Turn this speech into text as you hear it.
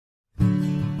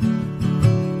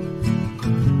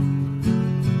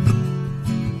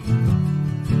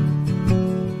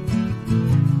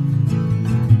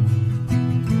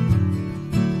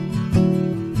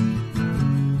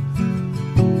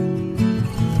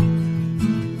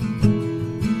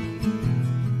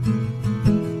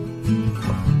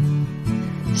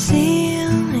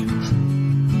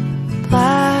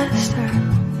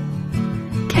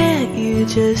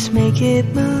just make it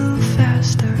move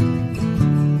faster.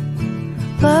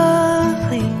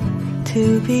 Lovely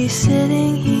to be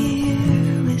sitting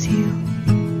here with you.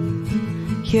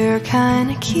 You're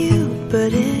kinda cute,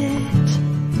 but it's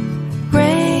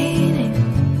raining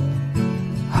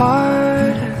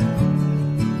harder.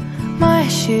 My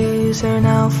shoes are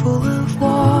now full of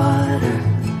water.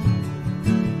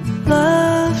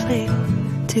 Lovely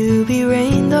to be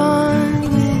rained on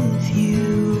with you.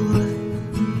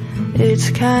 It's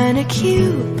kinda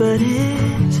cute, but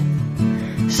it's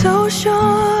so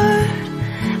short.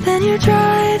 Then you're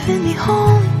driving me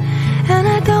home, and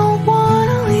I don't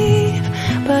wanna leave,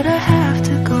 but I have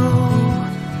to go.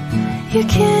 You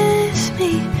kiss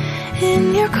me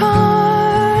in your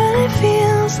car, and it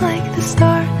feels like the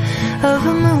start of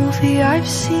a movie I've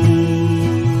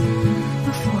seen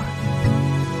before.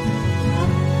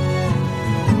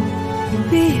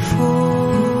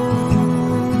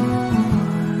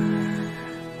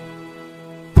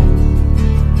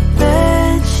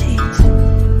 Bed sheets,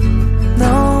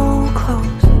 no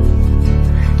clothes,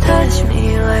 touch me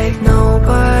like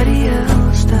nobody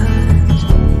else does.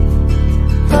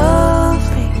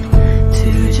 Lovely to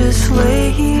just lay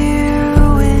here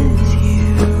with you.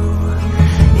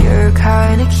 You're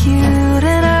kinda cute,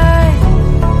 and I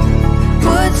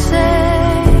would say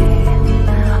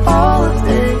all of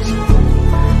this,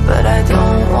 but I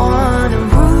don't wanna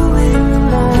ruin the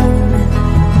moment.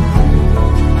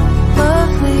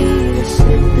 Lovely to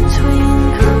sit between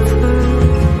comfort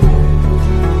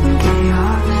and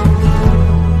chaos.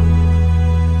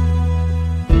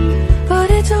 But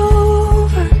it's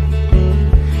over,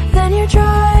 then you're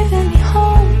driving me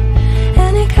home,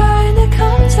 and it kinda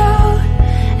comes out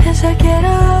as I get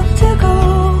up to go.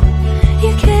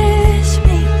 You kiss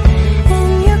me in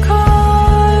your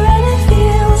car, and it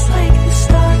feels like the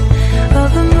start of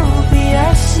a movie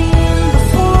I've seen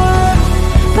before.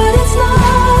 But it's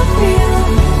not real,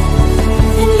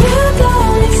 and you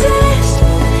don't exist,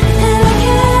 and I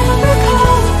can't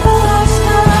recall the last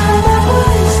time I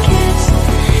was kissed.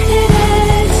 It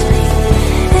hits me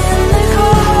in the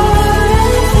car,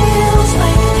 and it feels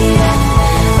like the end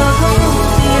of a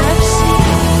movie I've seen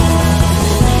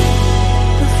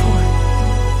before.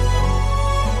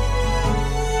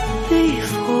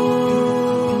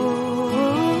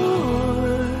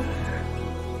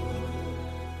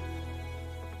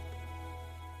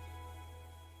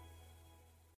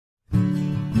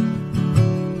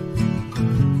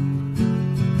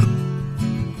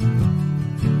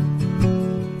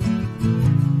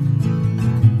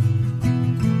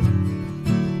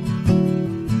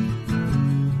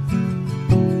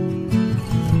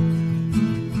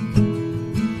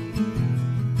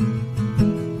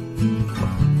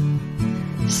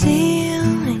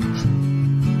 Ceilings,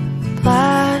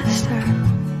 plaster,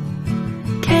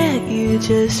 can't you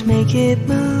just make it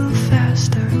move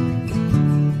faster?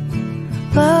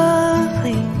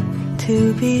 Lovely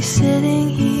to be sitting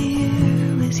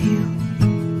here with you.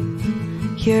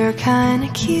 You're kinda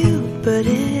cute, but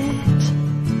it's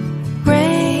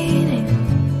raining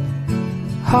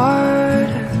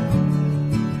harder.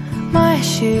 My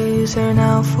shoes are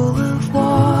now full of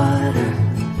water.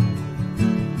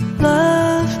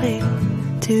 Lovely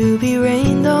to be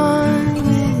rained on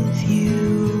with you.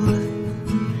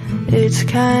 It's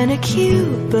kinda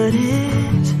cute, but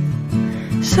it's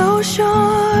so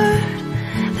short.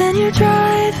 Then you're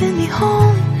driving me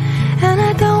home, and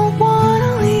I don't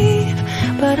wanna leave,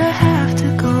 but I have to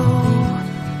go.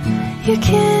 You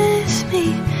kiss me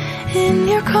in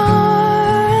your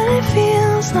car, and it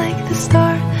feels like the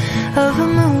start of a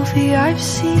movie I've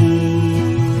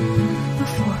seen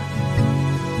before.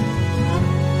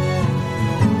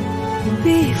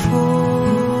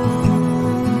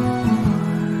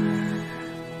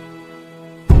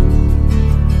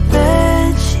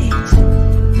 Bed sheets,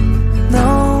 no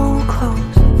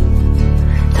clothes,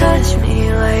 touch me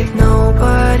like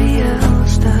nobody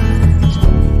else does.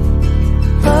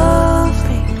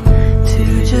 Lovely to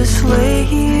just lay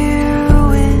here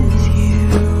with you.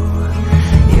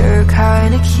 You're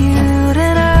kinda cute,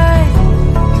 and I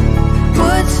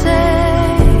would say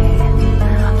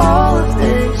all of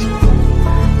this,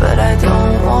 but I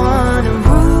don't wanna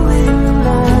ruin the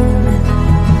moment.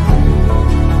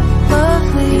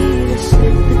 Lovely to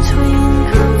sit between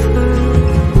comfort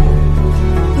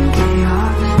and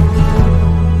chaos.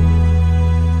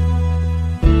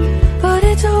 But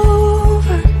it's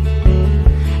over,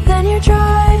 then you're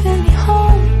driving me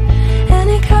home, and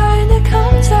it kinda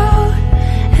comes out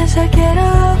as I get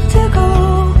up to go.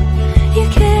 You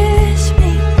kiss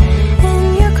me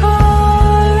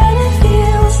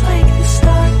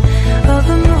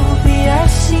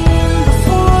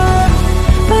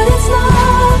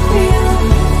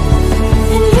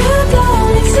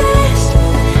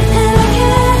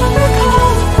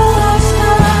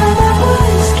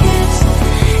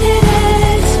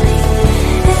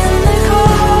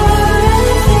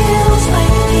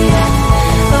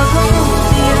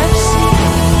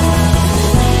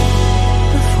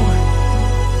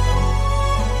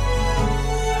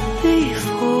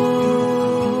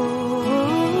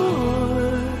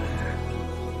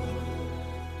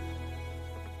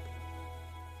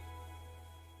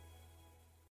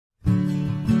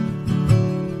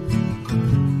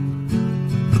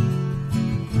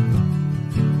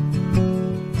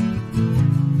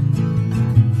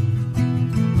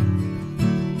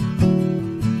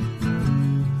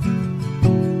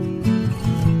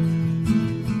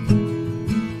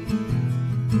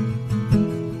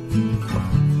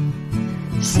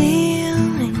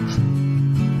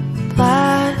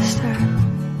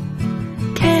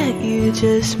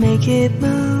just make it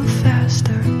move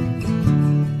faster.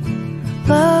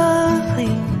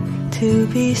 Lovely to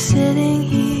be sitting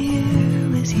here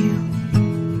with you.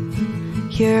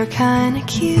 You're kinda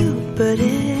cute, but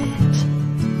it's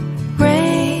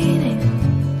raining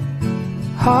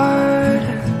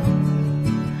harder.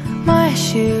 My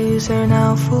shoes are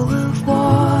now full of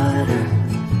water.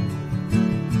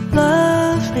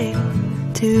 Lovely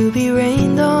to be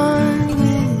rained on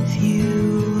with you.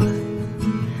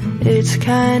 It's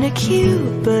kinda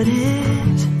cute, but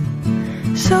it's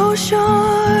so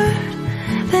short.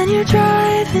 Then you're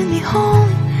driving me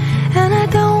home, and I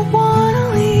don't wanna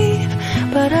leave,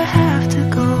 but I have to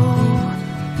go.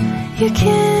 You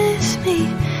kiss me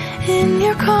in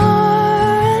your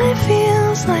car, and it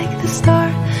feels like the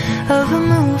start of a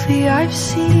movie I've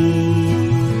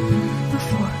seen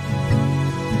before.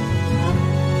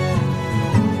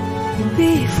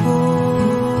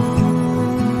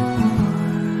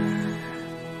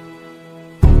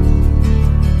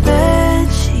 Bed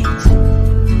sheets,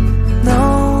 no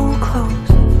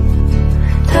clothes,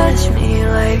 touch me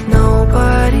like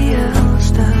nobody else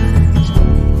does.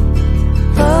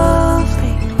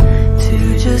 Lovely to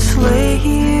just lay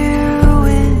here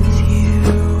with you.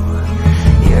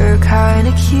 You're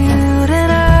kinda cute,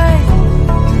 and I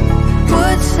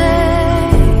would say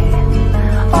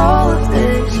all of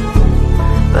this,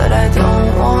 but I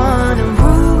don't wanna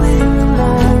ruin the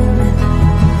moment.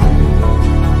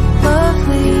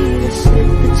 Lovely to sit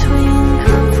between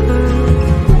comfort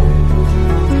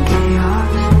and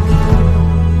chaos.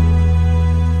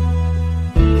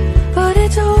 But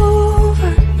it's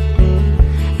over,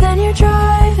 then you're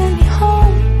driving me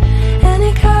home, and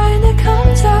it kinda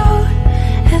comes out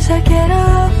as I get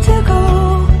up to go.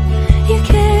 You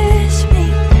kiss me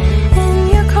in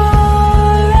your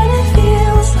car, and it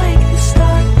feels like the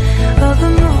start of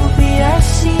a movie I've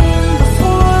seen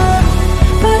before.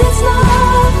 But it's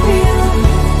not real,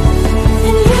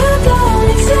 and you don't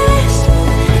exist,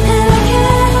 and I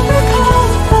can't recall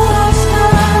the last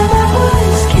time I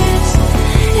was kissed.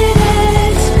 It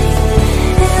hits me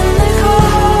in the car,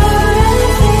 and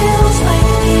it feels like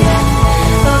the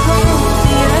end of a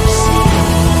movie I've seen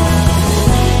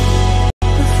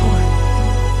before.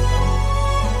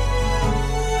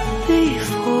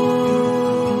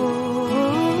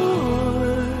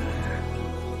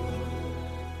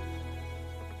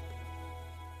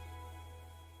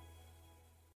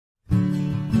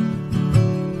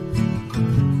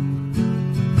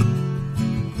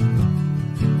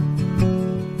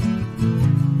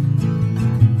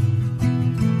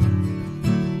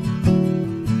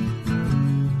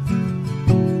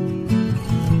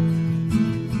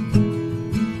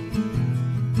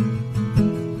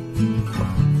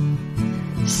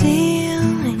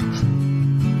 Ceilings,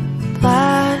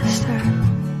 plaster,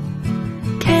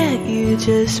 can't you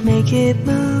just make it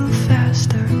move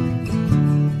faster?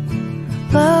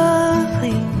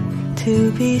 Lovely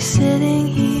to be sitting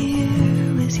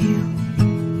here with you.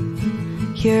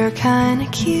 You're kinda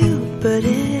cute, but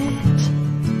it's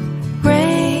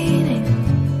raining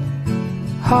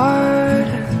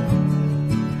harder.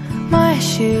 My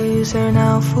shoes are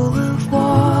now full of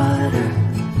water.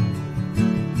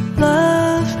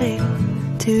 Lovely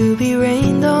to be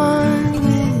rained on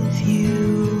with you.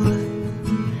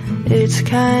 It's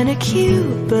kinda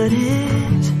cute, but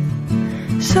it's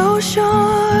so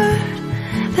short.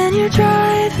 Then you're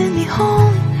driving me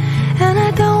home, and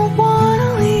I don't wanna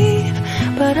leave,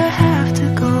 but I have to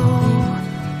go.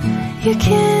 You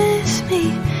kiss me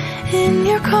in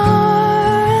your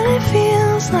car, and it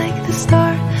feels like the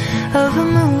start of a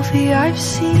movie I've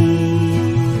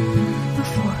seen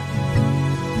before.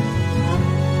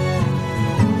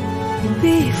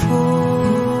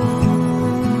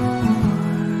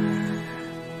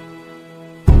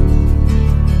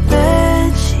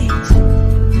 Bed sheets,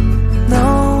 no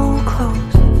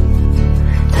clothes,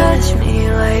 touch me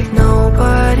like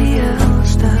nobody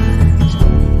else does.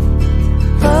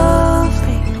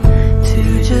 Lovely to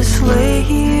just lay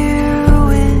here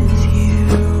with you.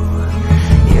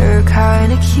 You're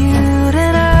kinda cute,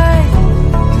 and I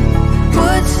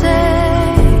would say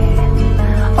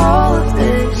all of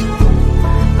this,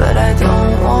 but I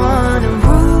don't wanna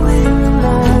ruin the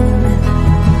moment.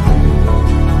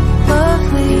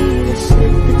 Lovely to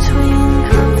sit between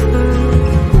comfort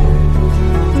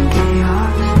and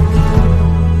chaos.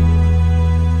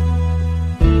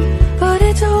 But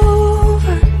it's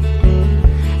over,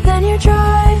 then you're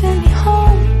driving me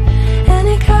home, and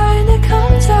it kinda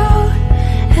comes out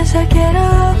as I get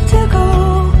up to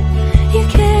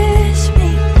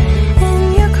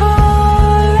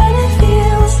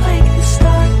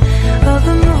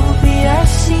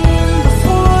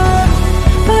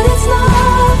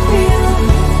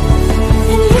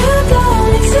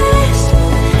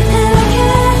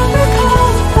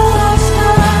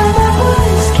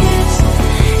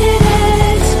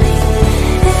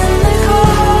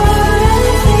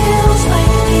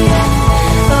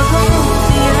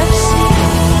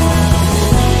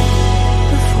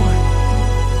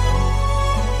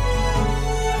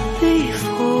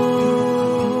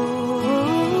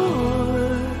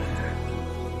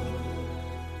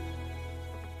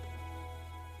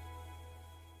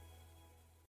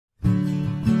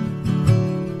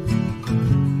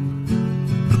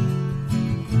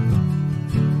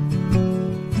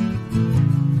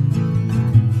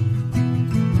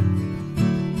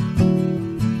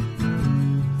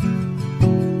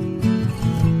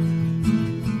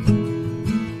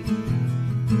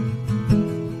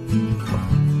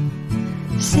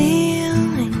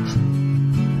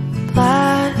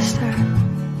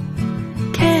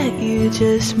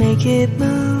just make it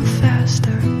move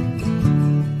faster.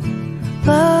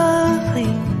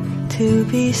 Lovely to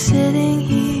be sitting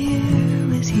here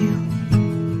with you.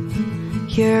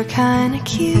 You're kinda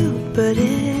cute, but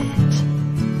it's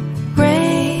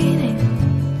raining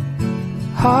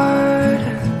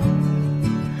harder.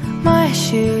 My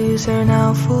shoes are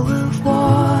now full of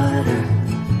water.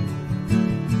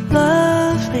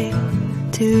 Lovely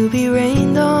to be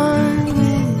rained on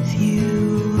with you.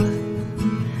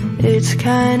 It's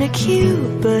kinda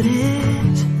cute, but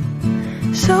it's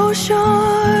so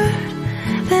short.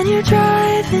 Then you're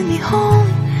driving me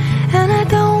home, and I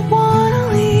don't wanna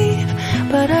leave,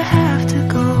 but I have to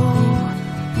go.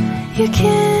 You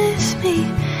kiss me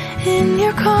in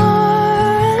your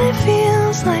car, and it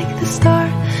feels like the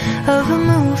start of a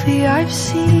movie I've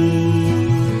seen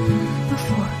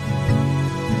before.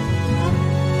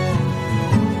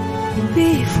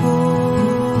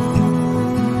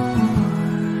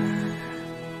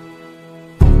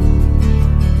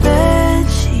 Bed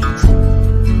sheets,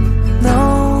 no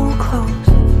clothes,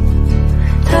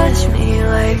 touch me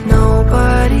like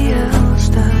nobody else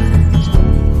does.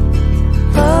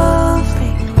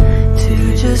 Lovely to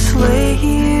just lay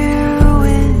here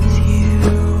with you.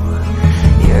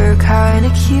 You're kinda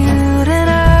cute, and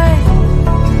I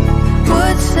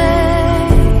would say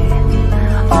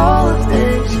all of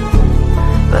this,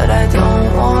 but I don't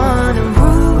wanna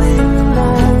ruin the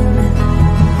moment.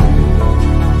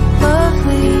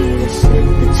 Lovely to sit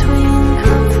between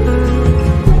comfort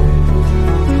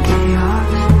and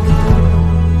chaos.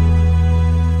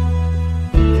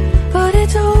 But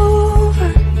it's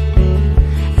over,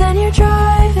 then you're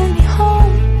driving me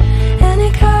home, and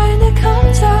it kinda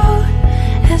comes out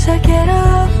as I get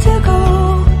up to go.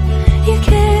 You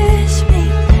kiss me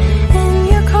in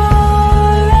your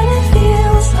car, and it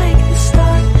feels like the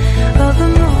start of a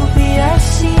movie I've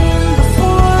seen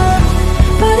before.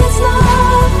 But it's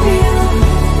not real,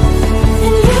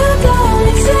 and you don't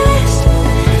exist,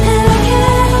 and I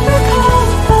can't recall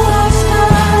the last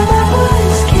time I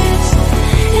was kissed.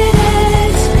 It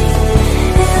hits me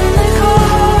in the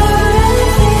car, and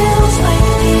it feels like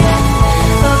the end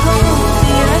of a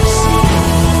movie I've seen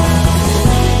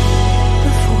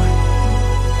before.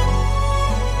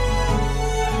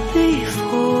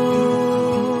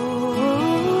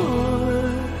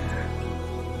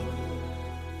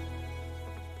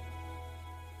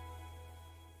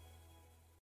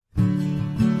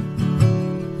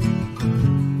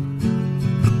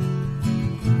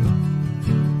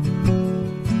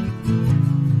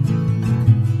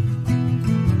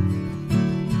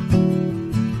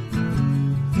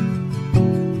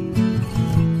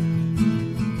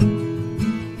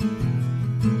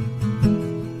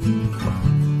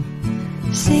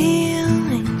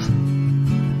 Ceilings,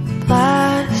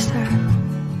 plaster,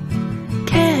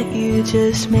 can't you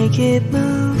just make it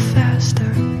move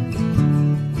faster?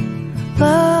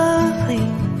 Lovely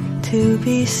to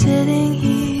be sitting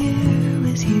here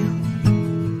with you.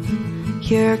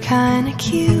 You're kinda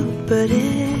cute, but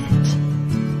it's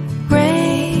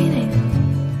raining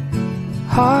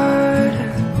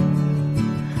harder.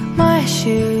 My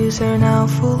shoes are now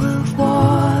full of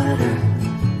water.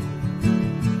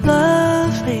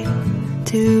 Lovely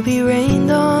to be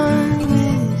rained on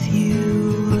with you.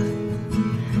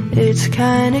 It's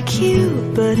kinda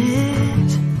cute, but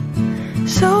it's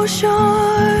so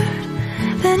short.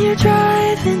 Then you're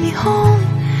driving me home,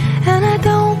 and I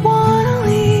don't wanna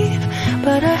leave,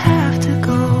 but I have to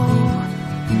go.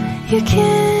 You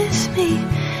kiss me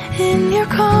in your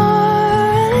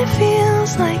car, and it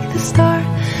feels like the start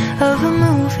of a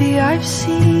movie I've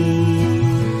seen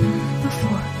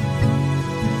before.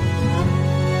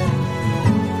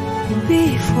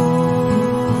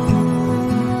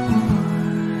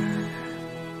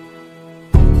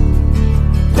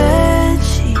 Bed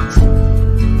sheets,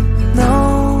 no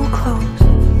clothes,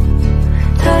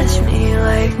 touch me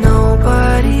like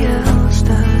nobody else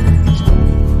does.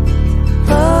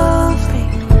 Lovely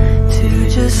to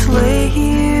just lay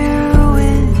here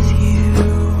with you.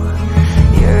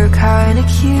 You're kinda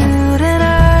cute, and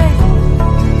I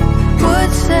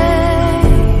would say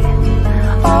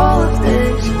all of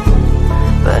this,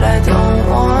 but I don't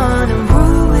wanna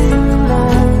ruin the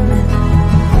moment.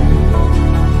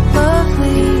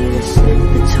 Lovely to sit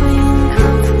between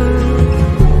comfort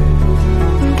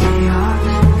and chaos.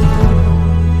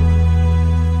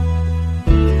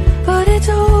 But it's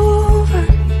over,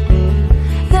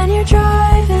 then you're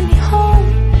driving me home,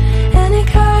 and it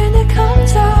kinda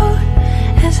comes out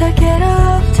as I get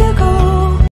up to go.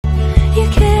 You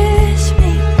kiss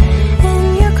me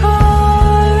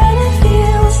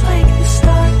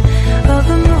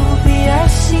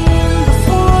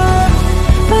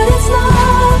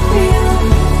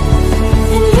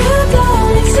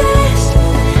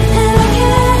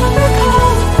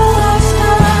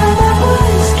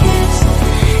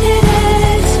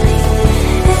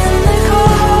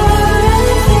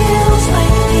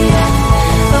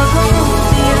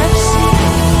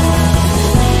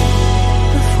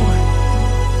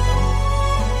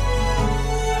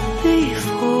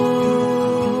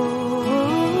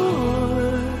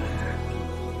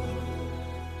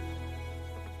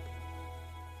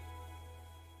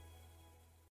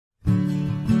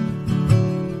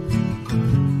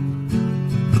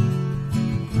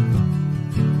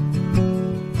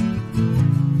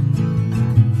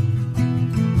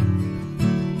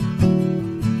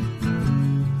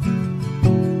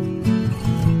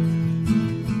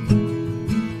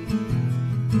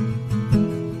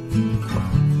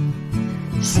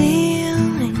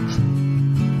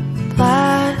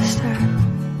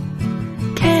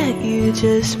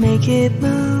make it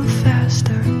move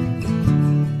faster.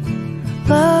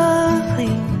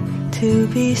 Lovely to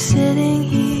be sitting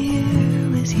here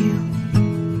with you.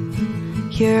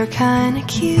 You're kinda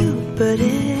cute, but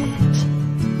it's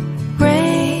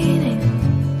raining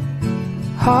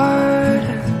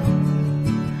harder.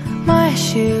 My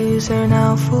shoes are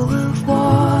now full of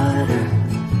water.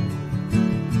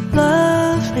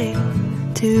 Lovely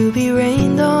to be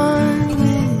rained on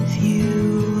with you.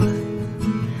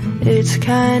 It's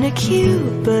kinda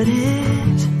cute, but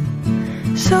it's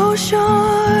so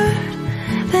short.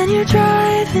 Then you're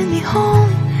driving me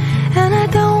home, and I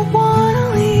don't wanna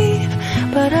leave,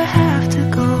 but I have to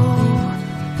go.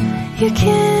 You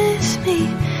kiss me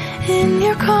in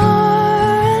your car,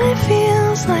 and it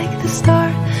feels like the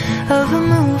start of a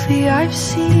movie I've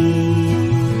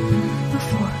seen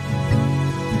before.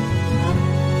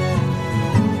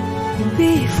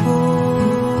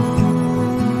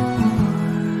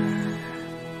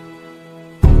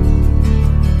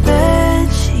 Bed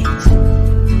sheets,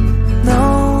 no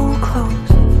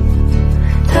clothes,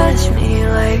 touch me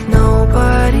like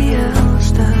nobody else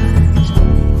does.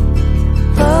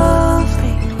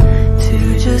 Lovely to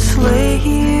just lay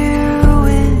here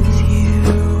with you.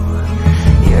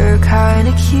 You're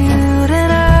kinda cute,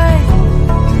 and I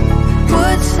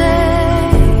would say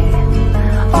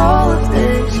all of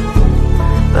this,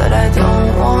 but I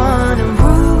don't wanna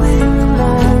ruin the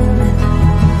moment.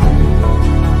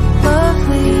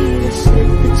 Lovely to sit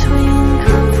between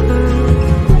comfort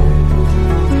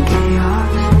and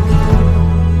chaos.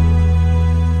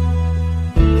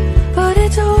 But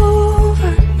it's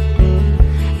over,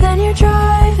 then you're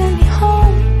driving me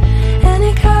home, and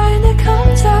it kinda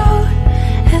comes out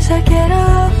as I get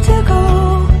up to go.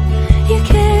 You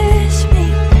kiss me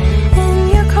in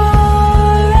your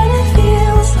car, and it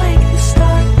feels like the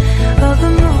start of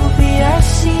a movie I've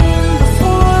seen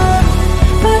before.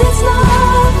 But it's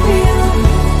not real,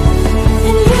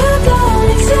 and you don't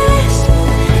exist,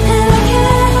 and I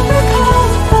can't recall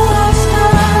the last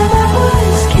time I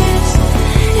was kissed.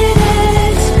 It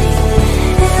hits me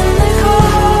in the car,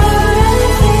 and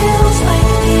it feels like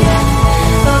the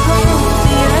end of a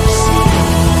movie I've seen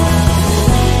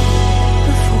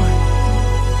before.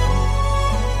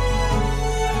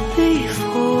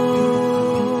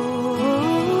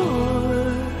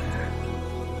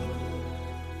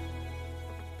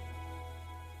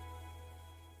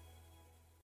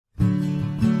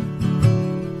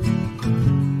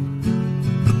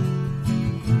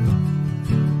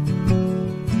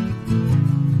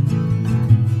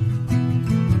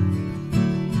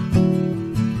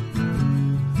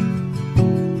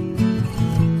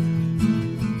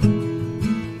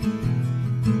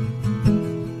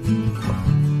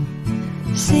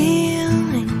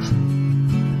 Ceilings,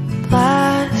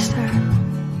 plaster,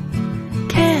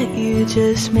 can't you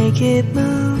just make it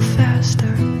move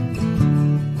faster?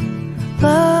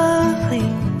 Lovely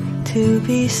to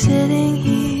be sitting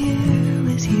here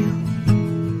with you.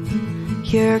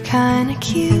 You're kinda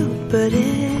cute, but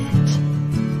it's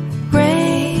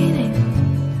raining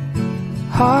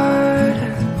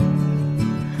harder.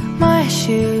 My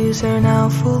shoes are now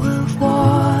full of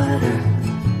water.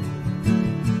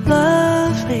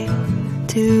 Lovely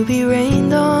to be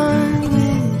rained on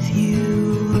with you.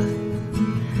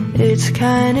 It's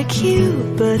kinda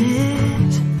cute, but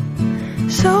it's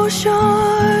so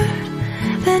short.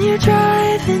 Then you're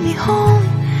driving me home,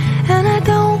 and I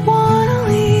don't wanna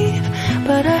leave,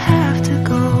 but I have to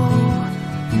go.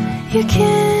 You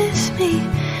kiss me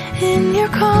in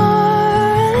your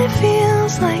car, and it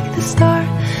feels like the start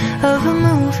of a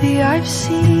movie I've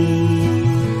seen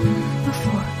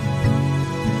before.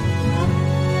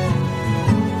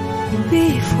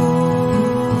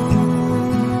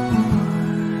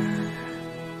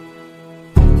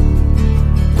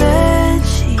 Bed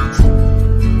sheets,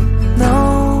 no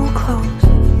clothes,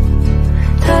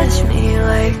 touch me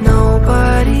like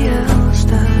nobody else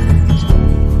does.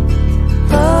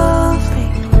 Lovely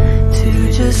to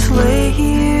just lay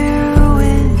here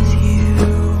with you.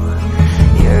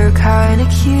 You're kinda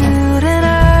cute, and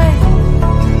I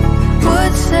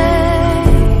would say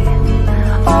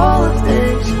all of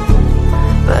this,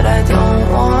 but I don't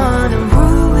wanna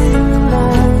ruin the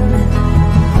moment.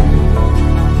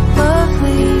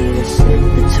 Lovely to sit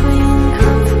between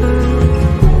comfort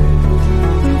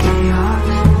and chaos.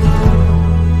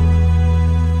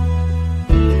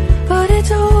 But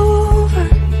it's over,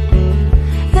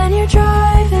 then you're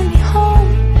driving me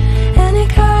home, and it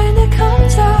kinda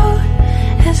comes out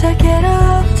as I get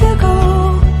up to go.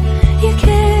 You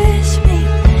kiss me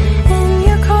in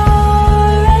your car,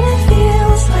 and it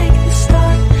feels like the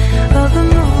start of a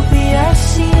movie I've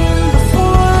seen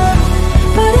before.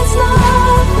 But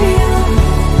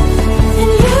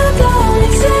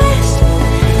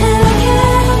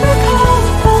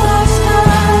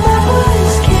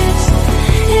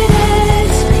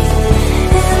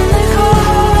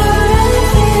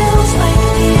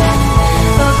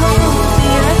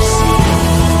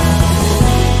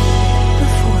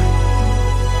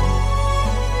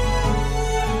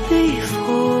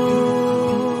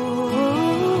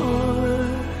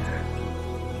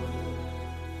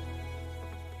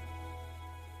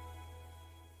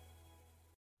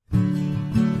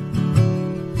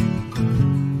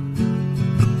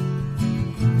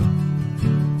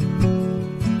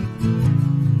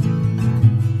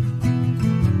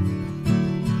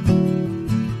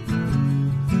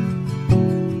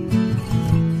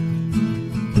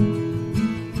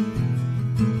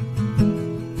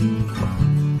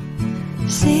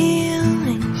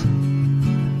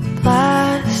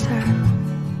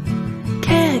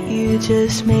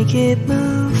just make it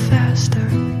move faster.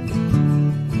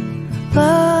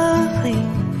 Lovely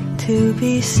to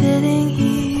be sitting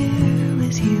here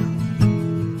with you.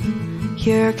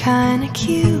 You're kinda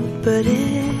cute, but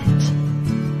it's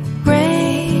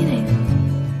raining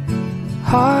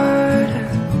harder.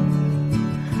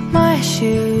 My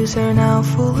shoes are now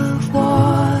full of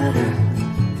water.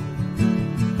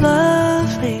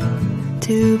 Lovely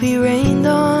to be rained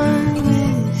on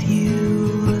with you.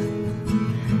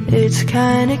 It's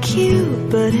kinda cute,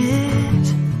 but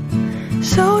it's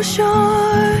so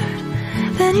short.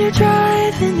 Then you're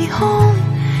driving me home,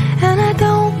 and I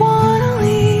don't wanna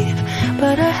leave,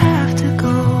 but I have to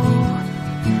go.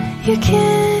 You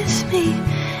kiss me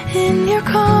in your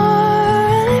car,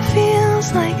 and it feels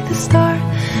like the start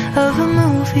of a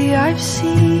movie I've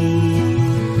seen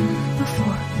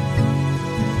before.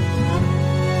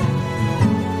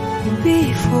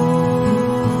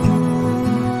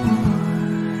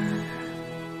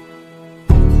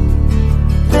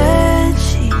 Bed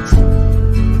sheets,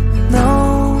 no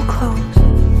clothes,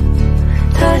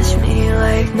 touch me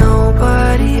like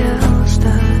nobody else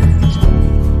does.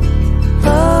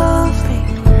 Lovely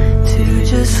to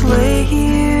just lay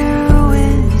here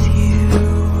with you.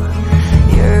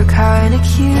 You're kinda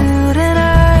cute, and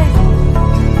I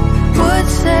would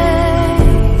say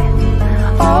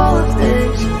all of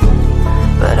this,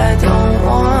 but I don't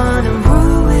wanna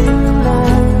ruin the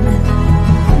moment.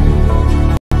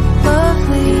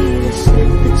 Lovely to sit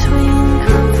between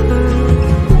comfort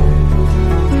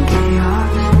and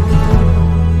chaos.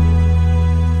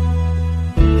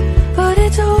 But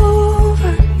it's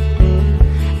over,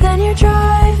 then you're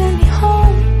driving me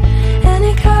home, and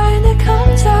it kinda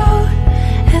comes out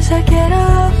as I get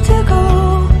up to go.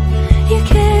 You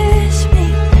kiss me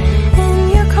in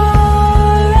your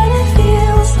car, and it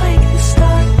feels like the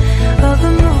start of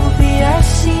a movie I've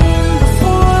seen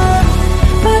before.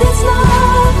 But it's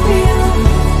not real,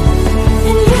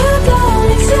 and you don't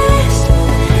exist,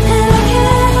 and I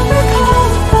can't recall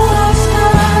the last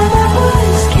time I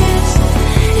was kissed.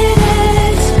 It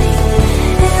hits me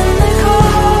in the car,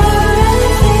 and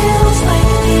it feels like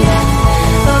the end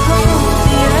of a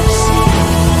movie I've seen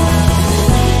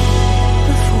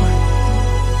before.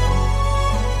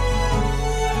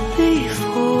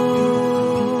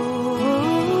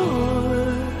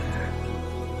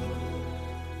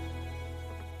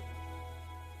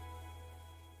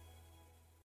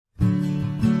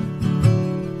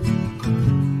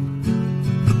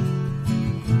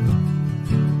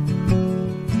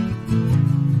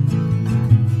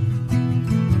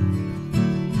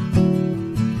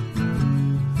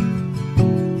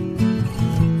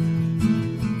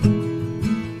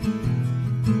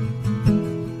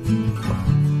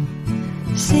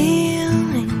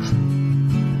 Ceilings,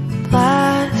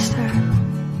 plaster,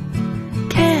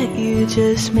 can't you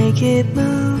just make it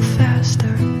move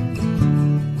faster?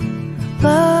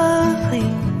 Lovely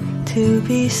to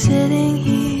be sitting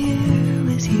here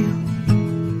with you.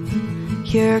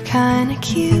 You're kinda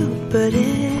cute, but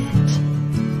it's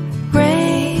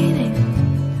raining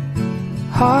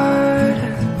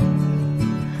harder.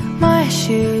 My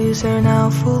shoes are now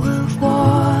full of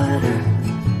water.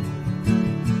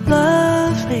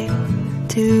 Lovely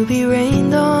to be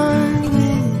rained on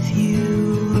with you.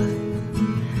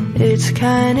 It's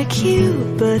kinda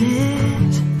cute, but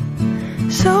it's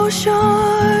so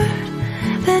short.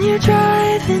 Then you're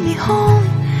driving me home,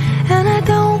 and I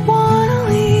don't wanna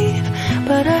leave,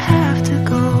 but I have to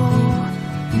go.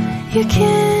 You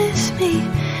kiss me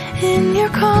in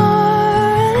your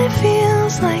car, and it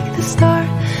feels like the start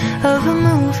of a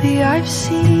movie I've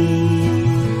seen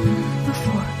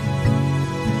before.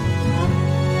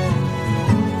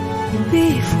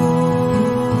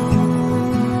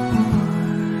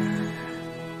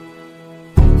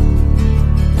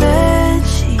 Bed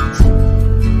sheets,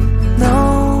 no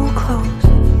clothes,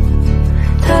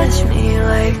 touch me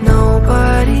like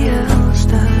nobody else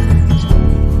does.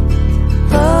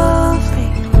 Lovely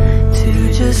to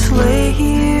just lay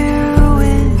here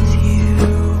with you.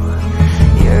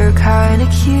 You're kinda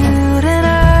cute, and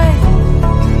I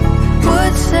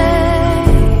would say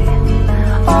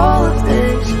all of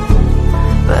this,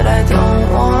 but I don't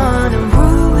wanna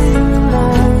ruin the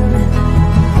moment.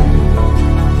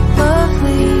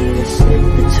 Lovely to sit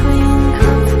between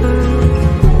comfort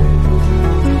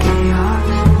and chaos.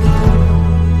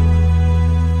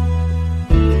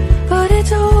 But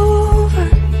it's over,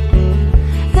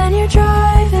 then you're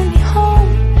driving me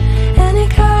home, and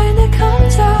it kinda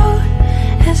comes out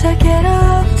as I get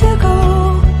up to go.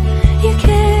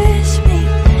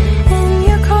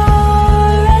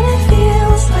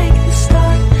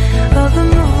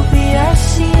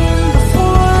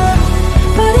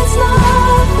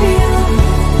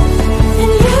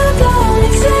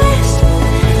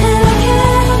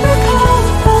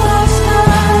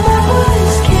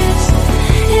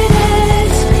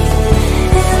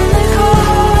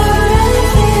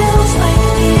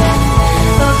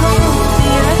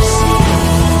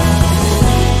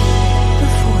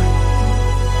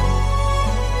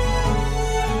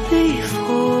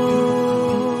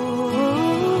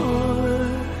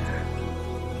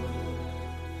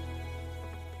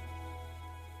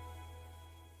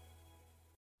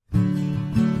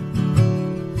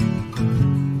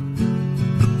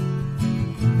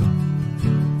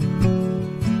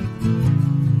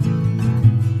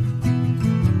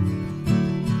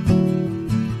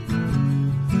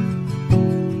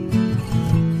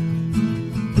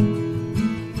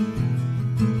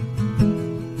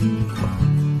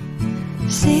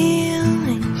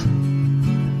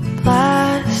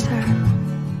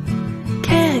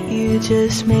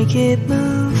 just make it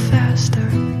move faster.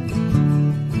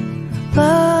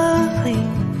 Lovely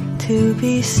to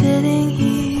be sitting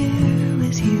here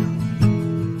with you.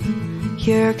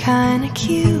 You're kinda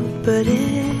cute, but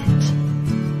it's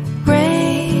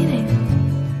raining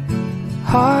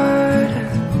harder.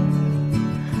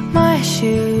 My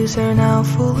shoes are now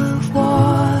full of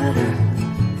water.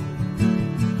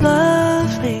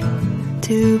 Lovely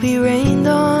to be rained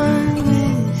on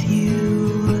with you.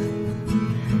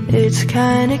 It's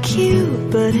kinda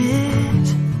cute, but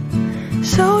it's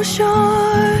so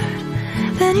short.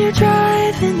 Then you're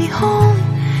driving me home,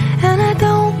 and I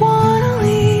don't wanna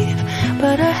leave,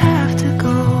 but I have to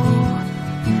go.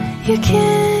 You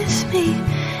kiss me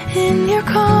in your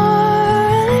car,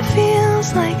 and it feels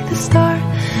like the start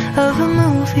of a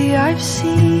movie I've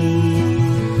seen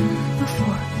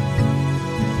before.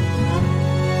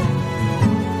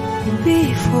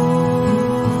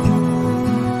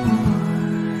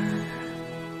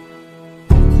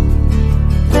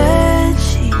 Bed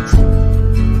sheets,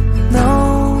 no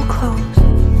clothes,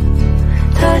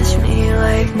 touch me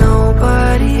like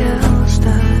nobody else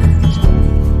does.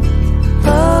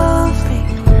 Lovely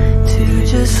to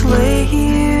just lay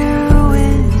here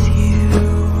with you.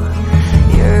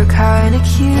 You're kinda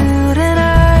cute, and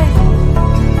I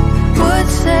would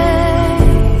say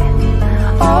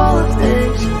all of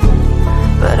this,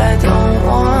 but I don't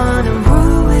wanna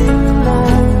ruin the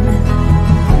moment.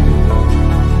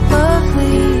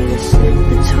 Lovely to sit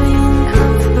between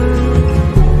comfort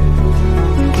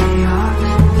and chaos.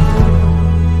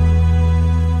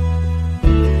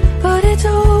 But it's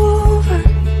over,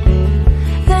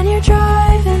 then you're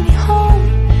driving me home,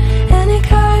 and it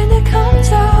kinda comes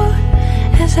out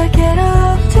as I get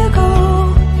up to go.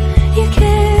 You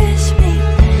kiss me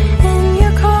in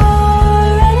your car,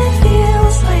 and it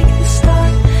feels like the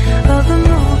start of a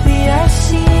movie I've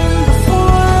seen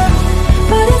before.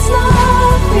 But it's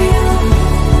not real,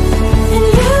 and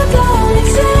you don't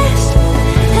exist,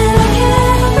 and I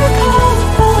can't recall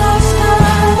the last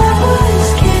time I was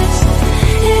kissed.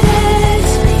 It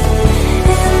hits me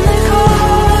in the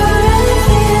car, and it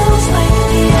feels like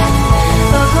the end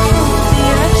of a movie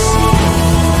I've seen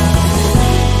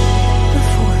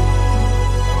before.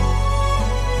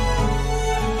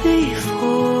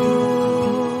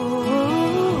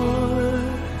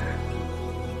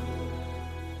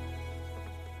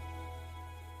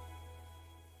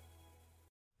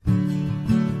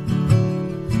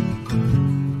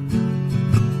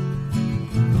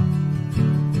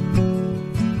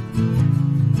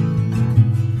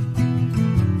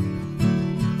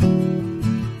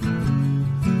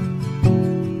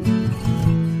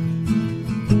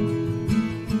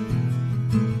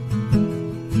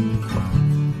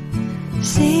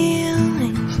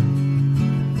 Ceilings,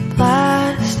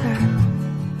 plaster,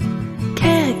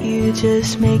 can't you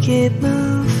just make it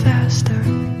move faster?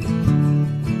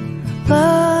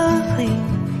 Lovely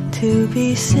to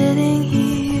be sitting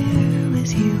here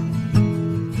with you.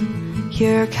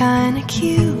 You're kinda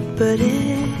cute, but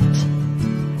it's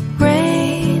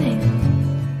raining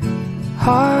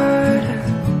harder.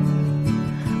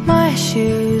 My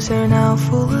shoes are now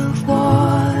full of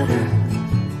water.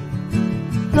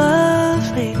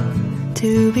 Lovely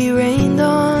to be rained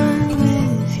on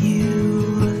with you.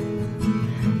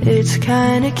 It's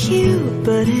kinda cute,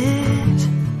 but it's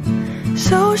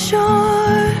so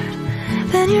short.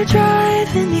 Then you're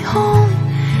driving me home,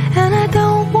 and I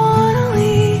don't wanna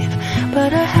leave,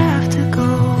 but I have to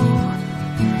go.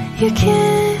 You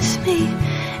kiss me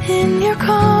in your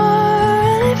car,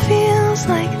 and it feels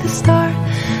like the start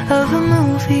of a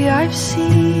movie I've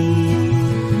seen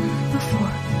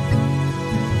before.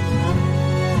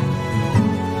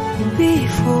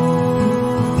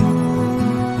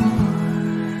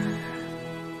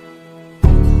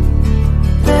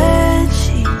 Bed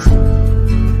sheets,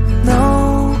 no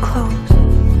clothes,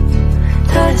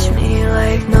 touch me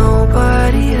like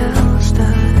nobody else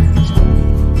does.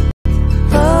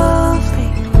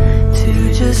 Lovely to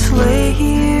just lay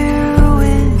here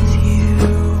with you.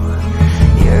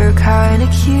 You're kinda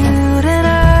cute, and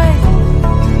I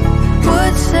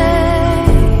would say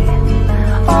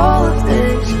all of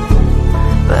this,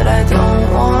 but I don't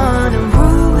wanna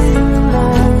ruin the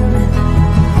moment.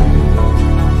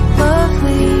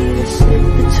 Lovely to sit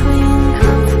between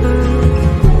comfort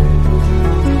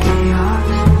and chaos.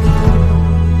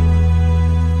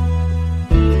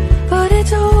 But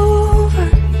it's over,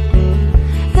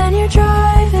 then you're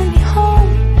driving me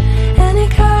home, and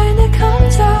it kinda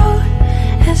comes out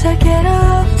as I get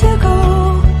up to go.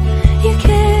 You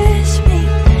kiss me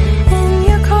in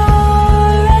your car,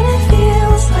 and it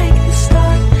feels like the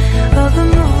start of a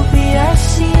movie I've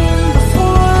seen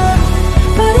before.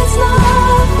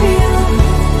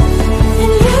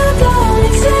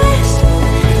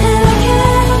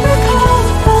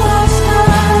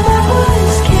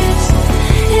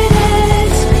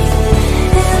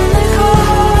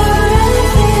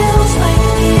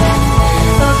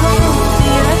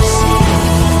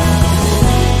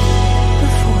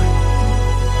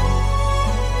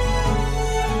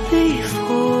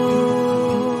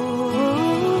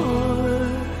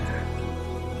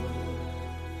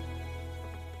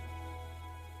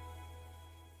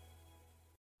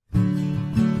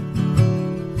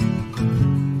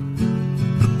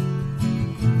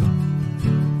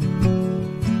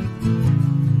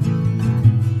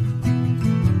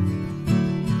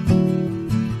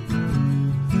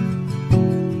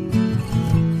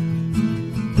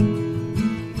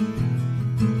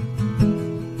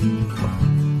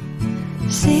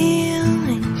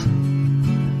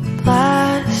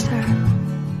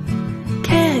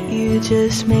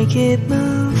 just make it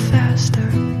move faster.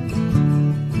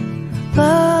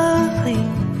 Lovely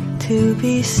to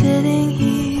be sitting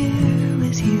here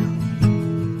with you.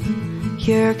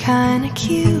 You're kinda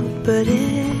cute, but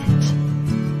it's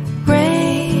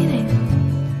raining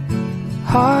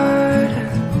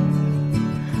harder.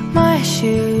 My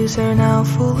shoes are now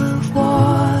full of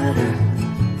water.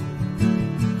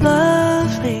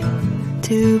 Lovely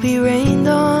to be rained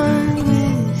on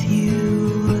with you.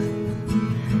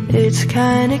 It's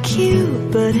kinda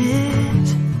cute, but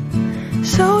it's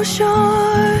so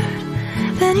short.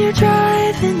 Then you're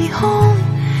driving me home,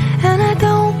 and I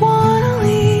don't wanna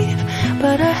leave,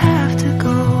 but I have to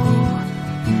go.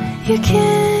 You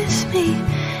kiss me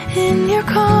in your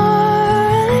car,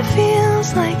 and it feels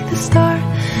like the start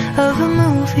of a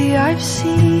movie I've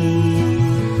seen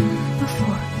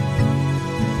before.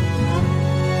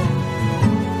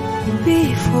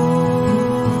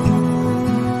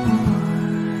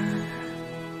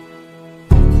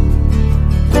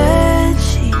 Bed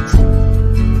sheets,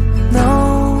 no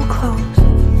clothes,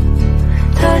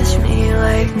 touch me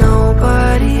like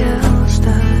nobody else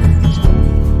does.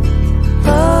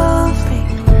 Lovely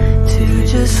to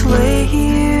just lay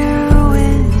here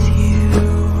with you.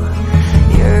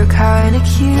 You're kinda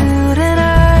cute, and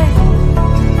I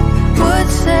would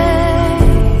say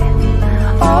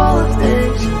all of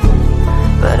this,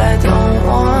 but I don't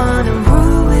wanna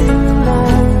ruin the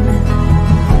moment.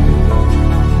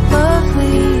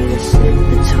 Lovely to sit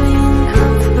between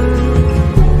comfort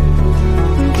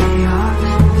and chaos.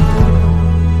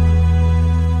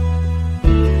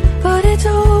 But it's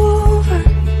over,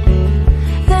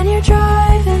 then you're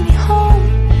driving me home,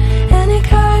 and it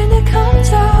kinda comes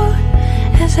out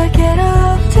as I get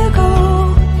up to go.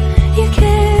 You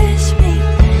kiss me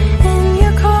in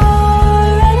your car,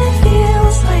 and it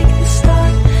feels like the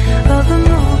start of a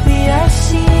movie I've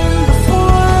seen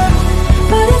before.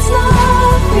 But it's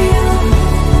not real,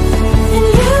 and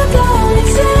you don't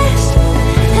exist,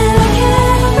 and I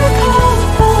can't recall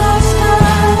the last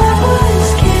time I was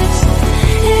kissed.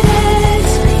 It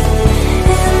hits me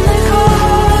in the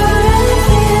car, and it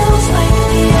feels like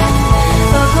the end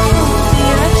of a movie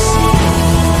I've seen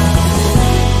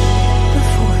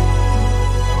before.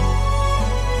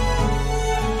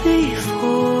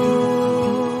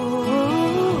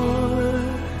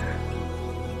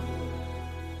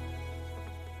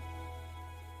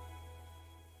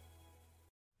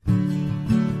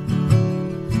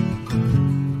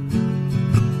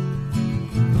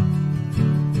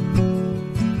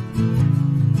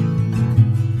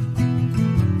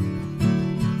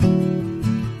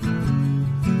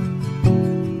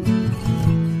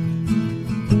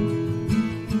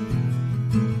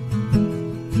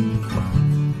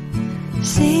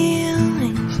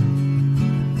 Ceilings,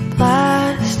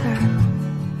 plaster,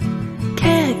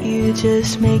 can't you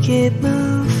just make it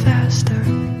move faster?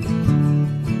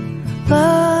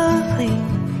 Lovely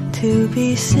to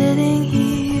be sitting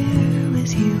here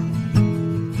with you.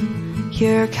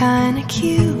 You're kinda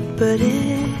cute, but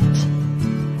it's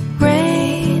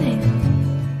raining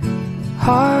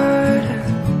harder.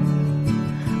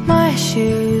 My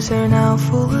shoes are now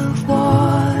full of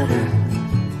water.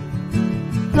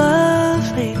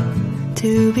 Lovely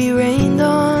to be rained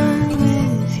on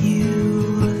with you.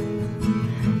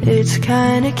 It's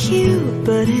kinda cute,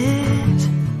 but it's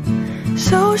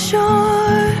so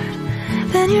short.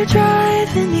 Then you're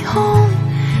driving me home,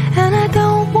 and I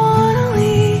don't wanna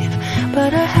leave,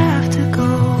 but I have to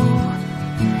go.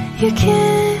 You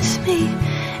kiss me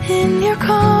in your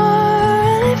car,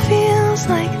 and it feels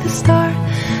like the start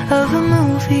of a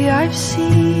movie I've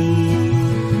seen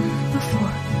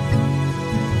before.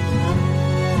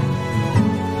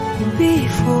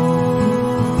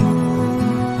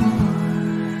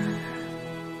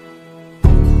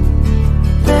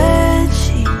 Bed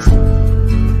sheets,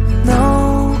 no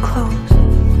clothes,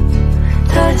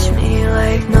 touch me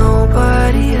like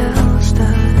nobody else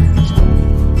does.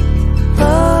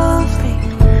 Lovely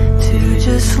to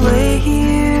just lay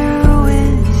here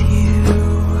with you.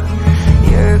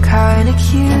 You're kinda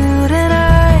cute, and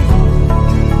I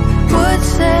would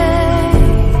say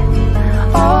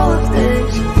all of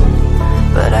this,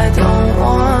 but I don't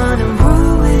wanna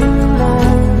ruin the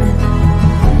moment.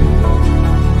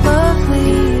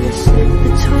 Lovely to sit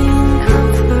between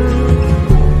comfort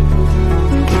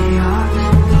and chaos.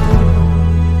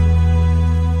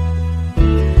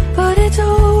 But it's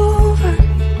over,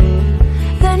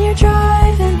 then you're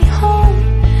driving me home,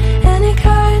 and it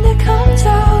kinda comes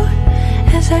out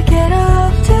as I get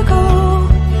up to go.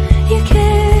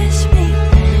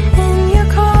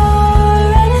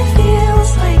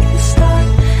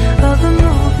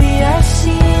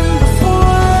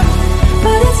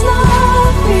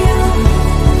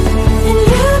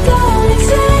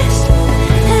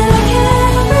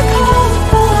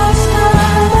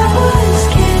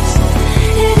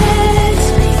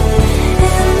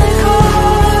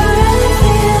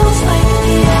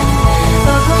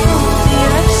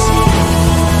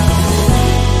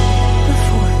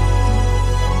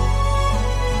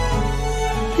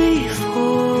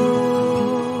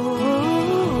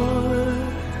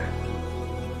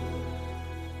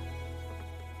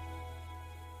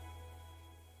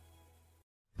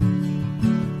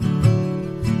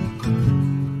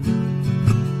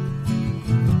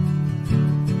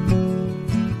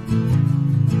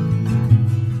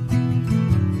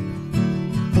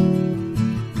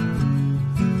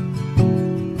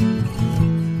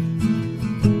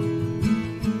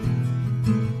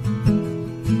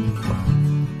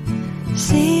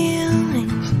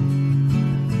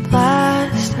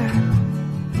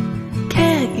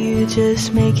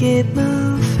 just make it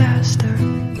move faster.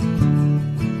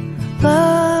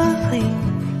 Lovely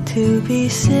to be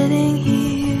sitting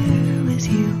here with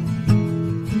you.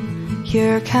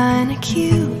 You're kinda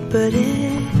cute, but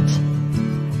it's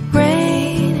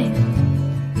raining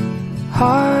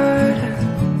harder.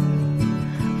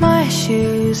 My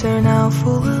shoes are now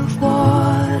full of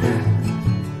water.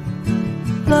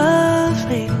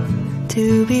 Lovely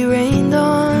to be rained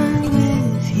on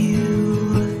with you.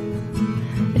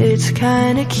 It's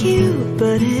kinda cute,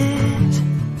 but it's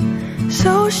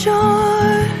so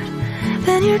short.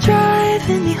 Then you're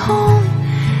driving me home,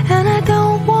 and I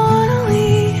don't wanna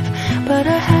leave, but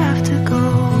I have to go.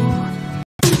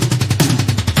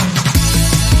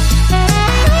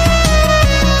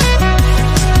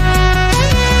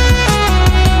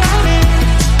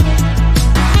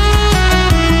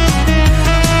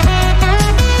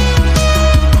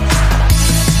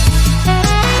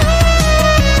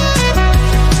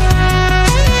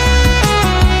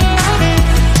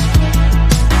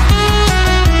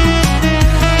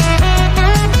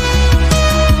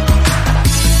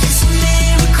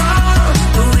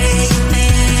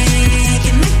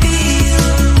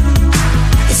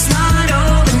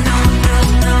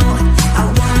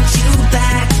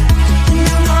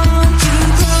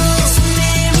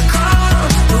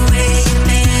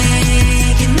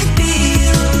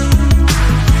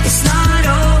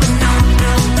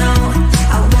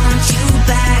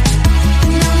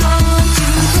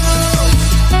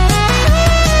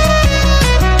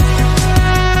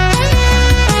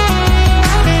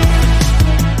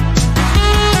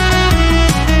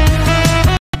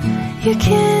 You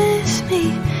kiss me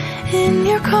in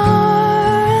your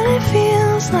car, and it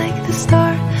feels like the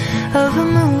start of a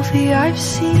movie I've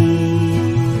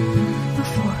seen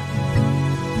before.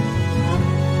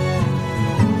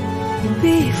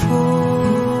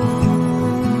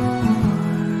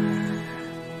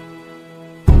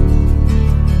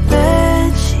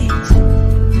 Bed sheets,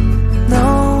 no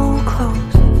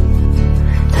clothes,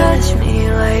 touch me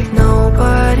like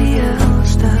nobody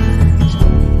else does.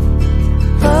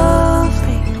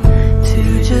 Lovely to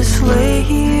just lay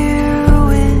here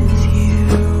with you.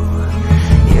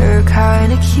 You're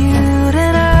kinda cute,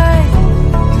 and I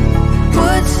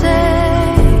would say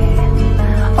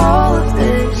all of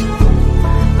this,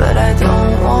 but I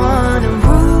don't wanna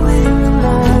ruin the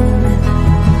moment.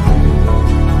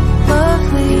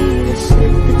 Lovely to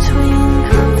sit between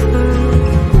comfort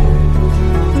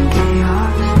and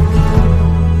chaos.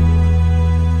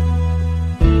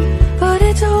 But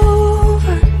it's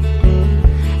over,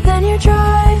 then you're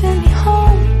driving me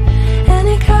home, and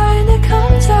it kinda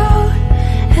comes out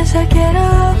as I get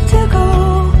up to go.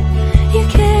 You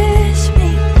kiss me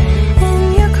in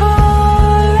your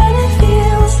car, and it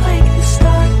feels like the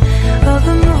start of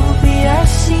a movie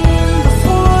I've seen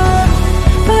before.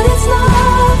 But it's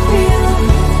not real,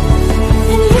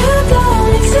 and you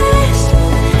don't exist,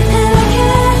 and I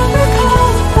can't recall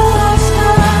the last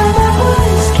time I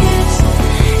was kissed.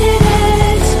 It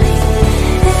hits me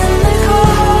in the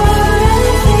car, and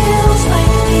it feels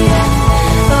like the end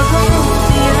of a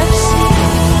movie I've seen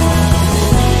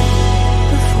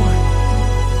before.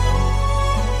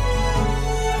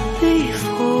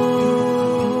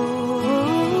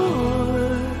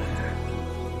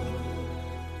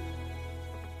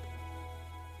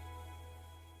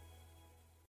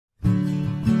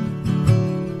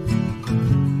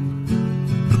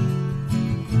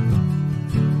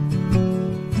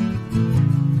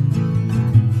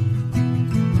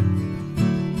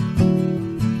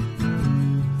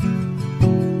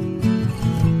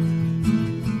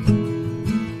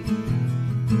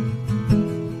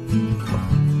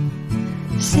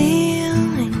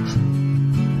 Ceilings,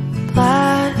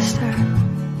 plaster,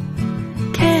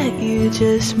 can't you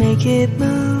just make it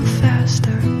move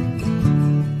faster?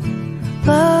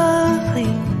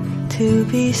 Lovely to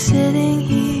be sitting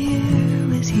here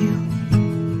with you.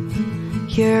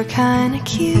 You're kinda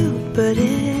cute, but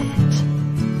it's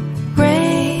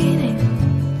raining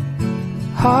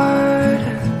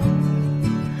harder.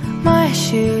 My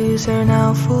shoes are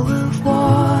now full of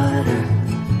water.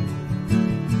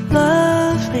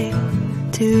 Lovely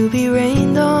to be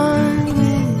rained on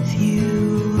with you.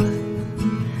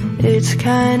 It's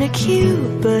kinda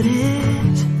cute, but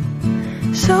it's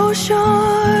so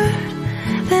short.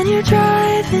 Then you're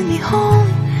driving me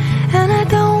home, and I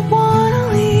don't wanna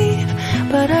leave,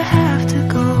 but I have to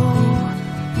go.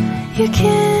 You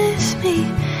kiss me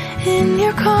in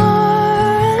your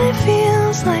car, and it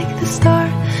feels like the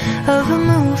start of a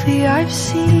movie I've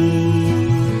seen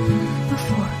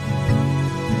before.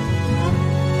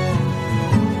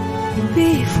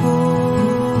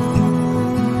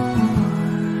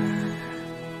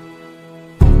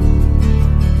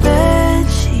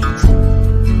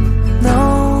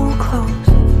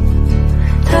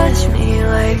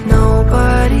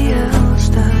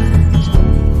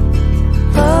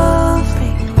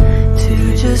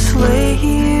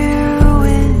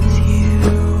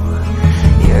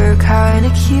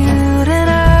 kinda cute, and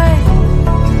I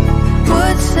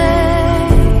would say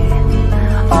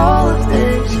all of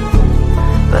this,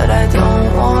 but I don't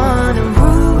wanna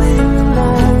ruin the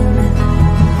moment.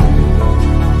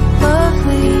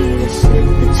 Lovely to sit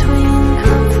between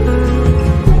comfort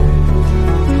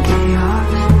and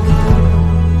chaos,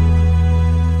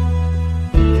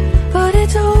 but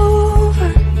it's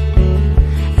over.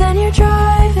 Then you're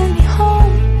driving me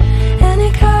home, and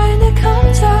it kinda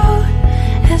comes out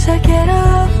as I get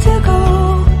up to go.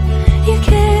 You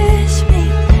kiss me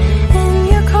in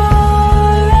your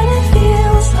car, and it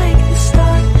feels like the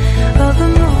start of a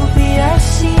movie I've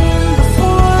seen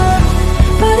before,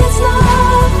 but it's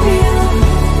not real,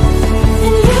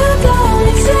 and you don't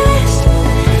exist,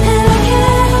 and I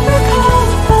can't recall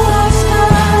the last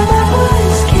time I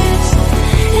was kissed.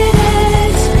 It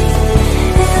hits me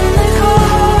in the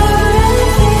car, and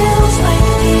it feels like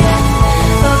the end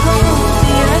of a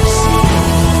movie I've seen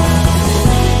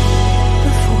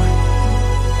before.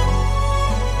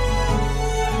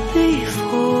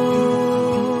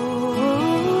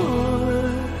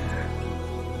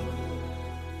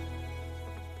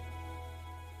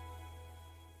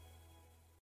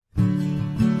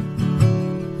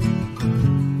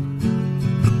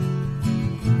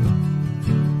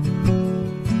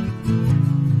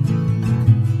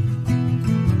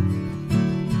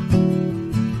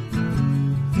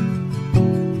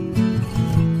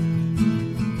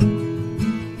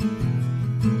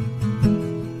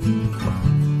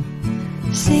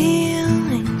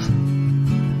 Ceilings,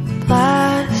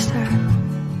 plaster,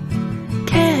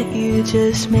 can't you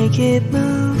just make it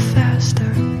move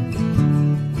faster?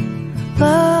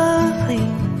 Lovely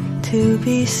to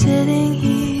be sitting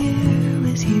here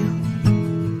with you.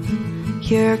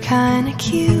 You're kinda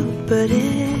cute, but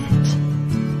it's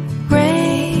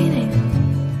raining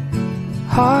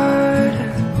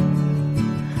harder.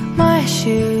 My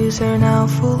shoes are now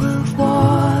full of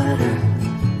water.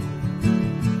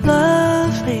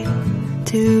 Lovely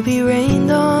to be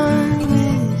rained on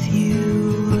with you.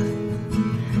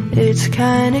 It's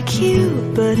kinda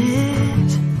cute, but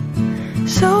it's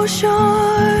so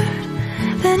short.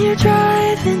 Then you're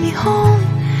driving me home,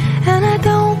 and I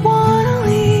don't wanna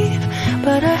leave,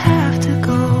 but I have to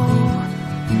go.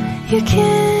 You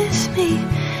kiss me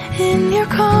in your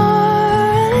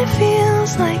car, and it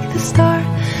feels like the start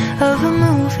of a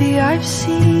movie I've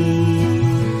seen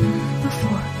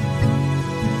before.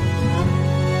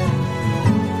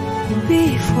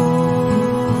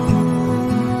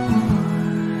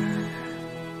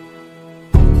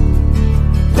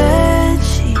 Bed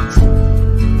sheets,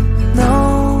 no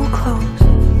clothes,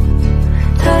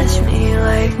 touch me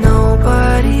like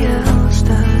nobody else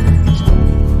does.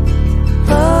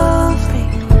 Lovely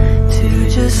to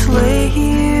just lay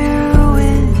here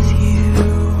with you.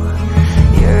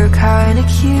 You're kinda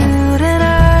cute, and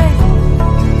I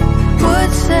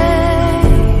would say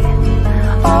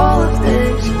all of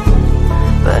this,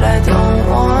 but I don't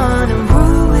wanna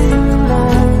ruin the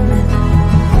moment.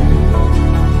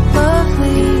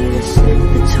 Lovely to sit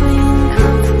between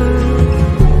comfort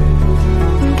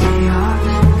and chaos,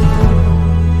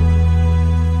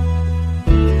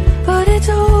 but it's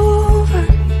over.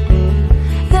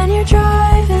 Then you're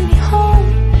driving me home,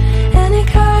 and it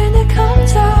kinda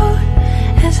comes out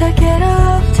as I get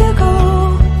up to go.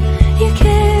 You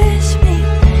kiss me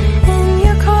in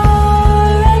your car,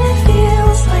 and it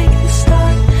feels like the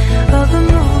start of a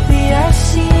movie I've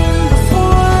seen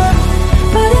before,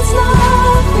 but it's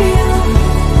not real,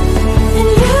 and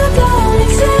you don't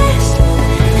exist,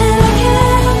 and I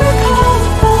can't recall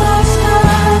the last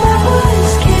time I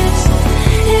was kissed.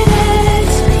 It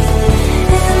hits me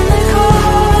in the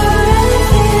car, and it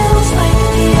feels like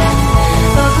the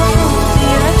end of a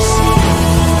movie I've seen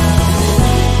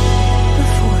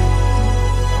before.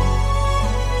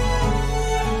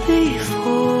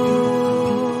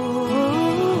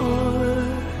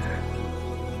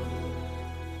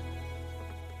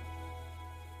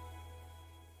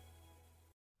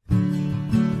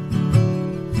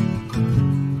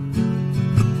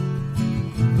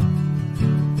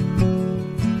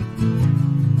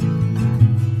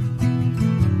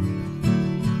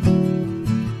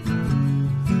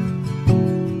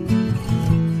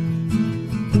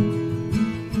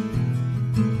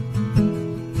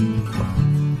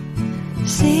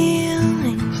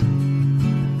 Ceilings,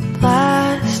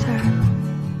 plaster,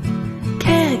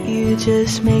 can't you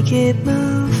just make it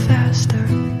move faster?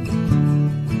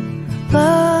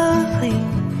 Lovely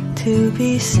to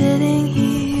be sitting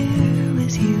here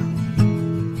with you.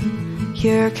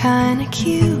 You're kinda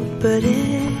cute, but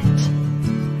it's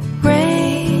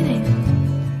raining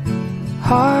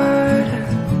harder.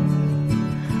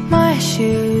 My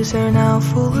shoes are now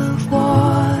full of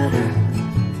water.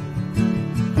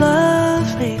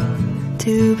 Lovely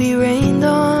to be rained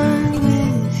on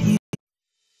with you.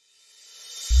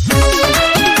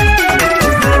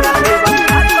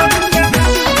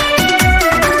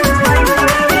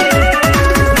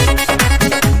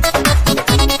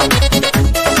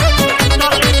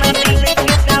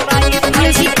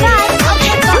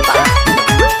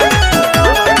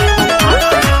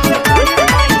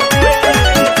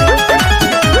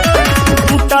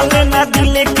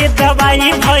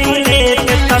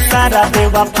 सारा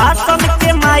देवा fasten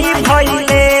के माई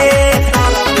भइले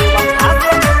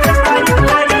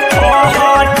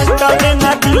तले न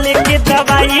दिले के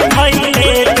दवाई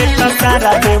भइले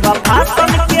सारा देवा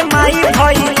फासन के माई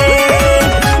भइले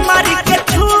मारी के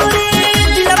छुरी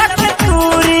दिलवा के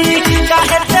चूरी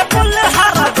काहे ते बुल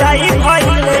हर जाई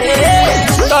भइले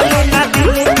तले न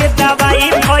दिले के दवाई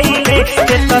भइले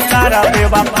सारा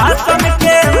देवा फासन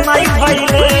के माई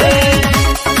भइले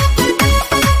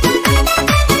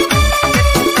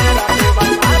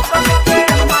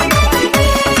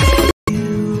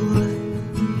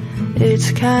It's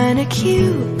kinda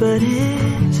cute, but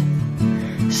it's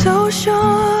so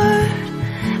short.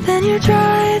 Then you're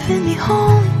driving me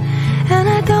home, and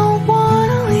I don't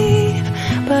wanna leave,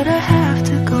 but I have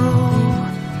to go.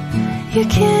 You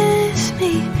kiss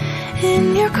me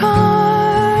in your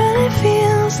car, and it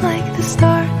feels like the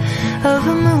start of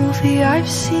a movie I've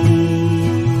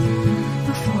seen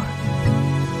before.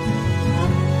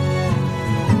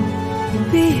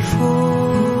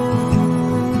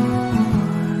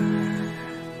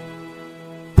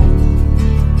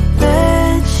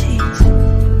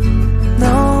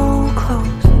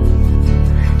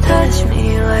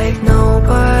 Like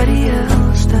nobody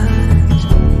else does.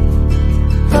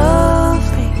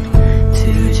 Lovely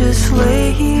to just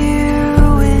lay here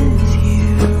with you.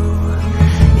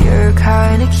 You're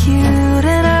kinda cute,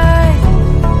 and I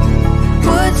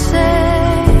would say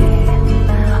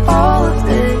all of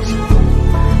this,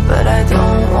 but I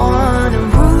don't wanna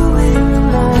ruin the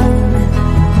moment.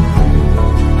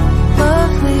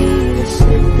 Lovely to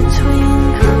sit between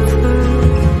comfort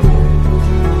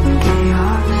and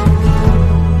chaos.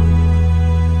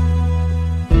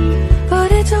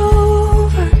 It's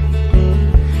over,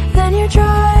 then you're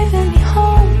driving me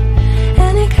home,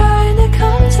 and it kinda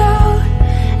comes out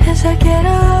as I get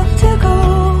up to go.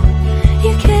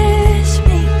 You kiss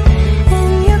me in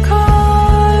your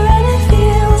car, and it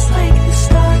feels like the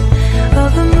start of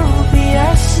a movie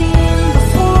I've seen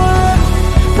before.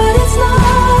 But it's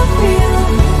not real,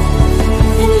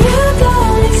 and you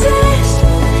don't exist,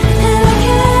 and I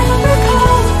can't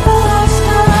recall the last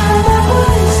time I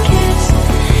was kissed.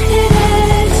 It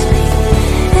is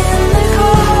in the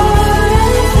car,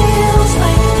 and it feels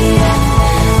like the end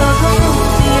of a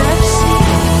movie I've seen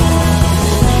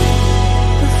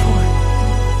before.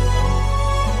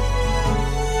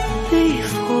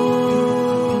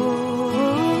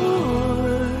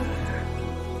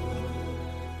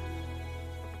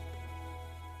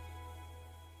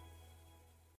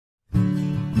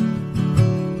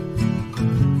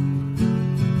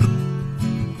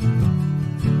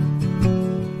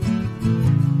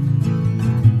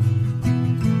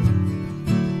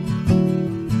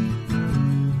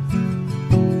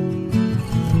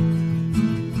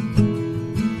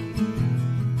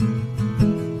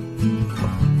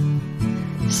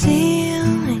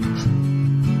 Ceilings,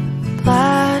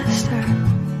 plaster.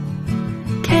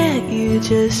 Can't you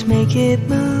just make it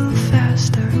move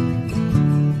faster?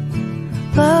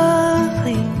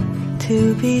 Lovely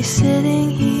to be sitting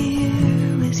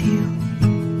here with you.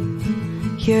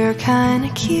 You're kinda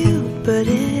cute, but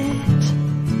it's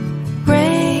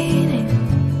raining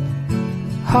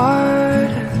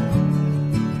harder.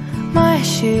 My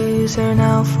shoes are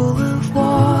now full of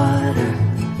water.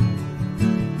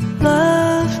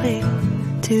 Lovely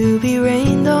to be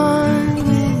rained on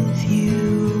with you.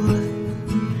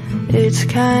 It's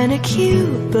kinda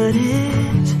cute, but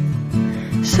it's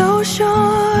so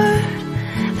short.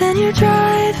 Then you're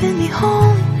driving me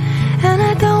home, and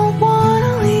I don't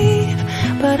wanna leave,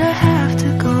 but I have to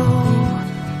go.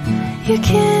 You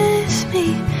kiss me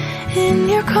in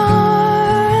your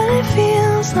car, and it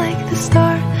feels like the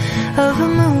start of a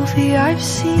movie I've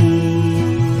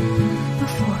seen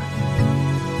before.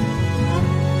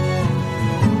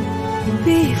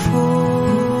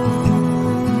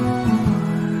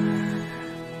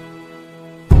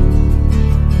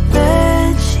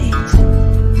 Bed sheets,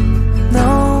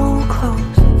 no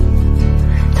clothes.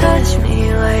 Touch me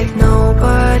like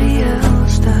nobody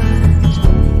else does.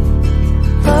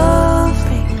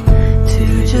 Lovely to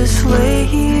just lay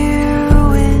here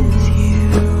with you.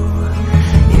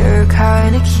 You're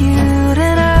cute,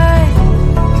 and I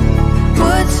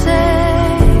would say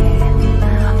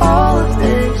all of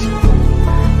this,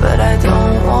 but I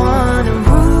don't want to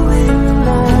ruin the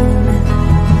moment.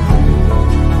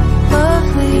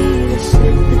 Lovely to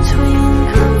sit between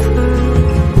comfort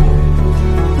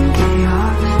and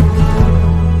chaos,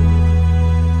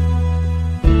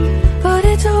 but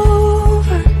it's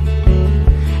over.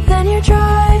 Then you're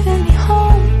driving me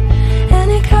home, and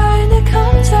it kinda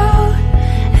comes out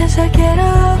as I get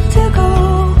up to go.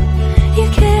 You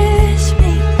kiss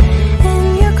me in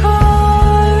your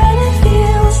car, and it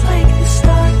feels like the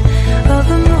start of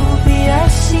a movie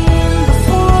I've seen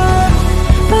before.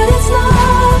 But it's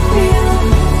not real,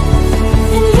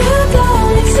 and you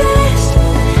don't exist,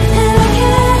 and I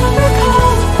can't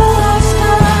recall the last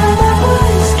time I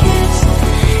was kissed.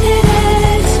 It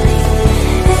hits me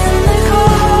in the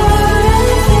car, and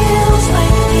it feels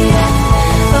like the end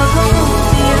of a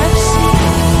movie I've seen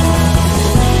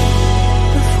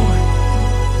before.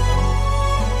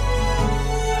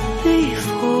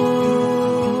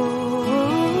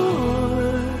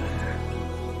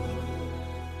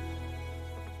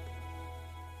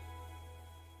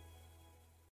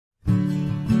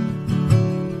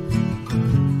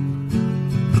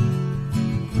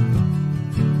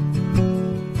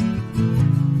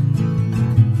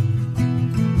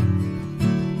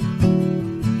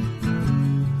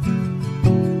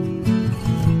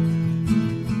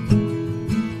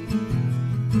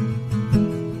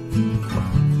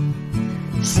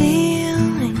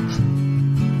 Ceilings,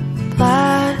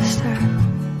 plaster.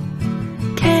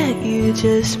 Can't you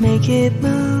just make it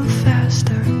move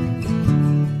faster?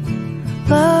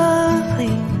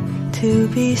 Lovely to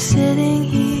be sitting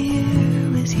here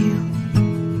with you.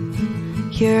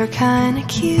 You're kinda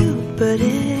cute, but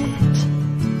it's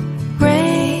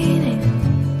raining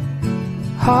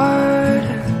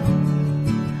harder.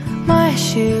 My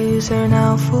shoes are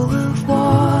now full of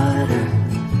water.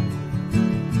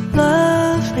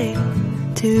 Lovely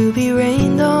to be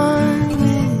rained on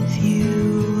with you.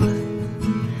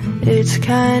 It's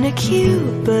kinda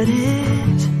cute, but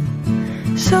it's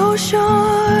so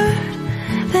short.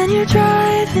 Then you're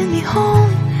driving me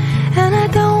home, and I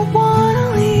don't wanna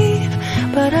leave,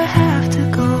 but I have to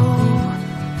go.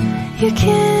 You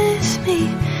kiss me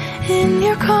in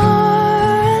your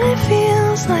car, and it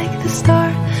feels like the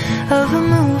start of a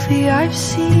movie I've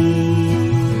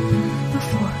seen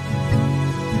before.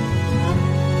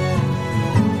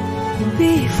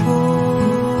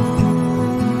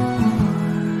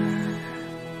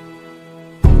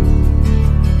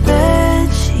 Bed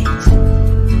sheets,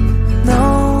 no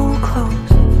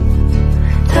clothes,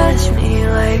 touch me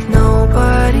like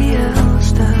nobody else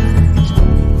does.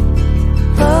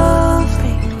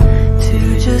 Lovely to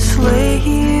just lay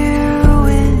here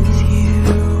with you.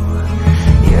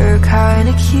 You're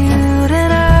kinda cute,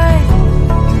 and I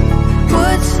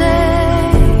would say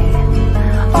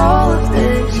all of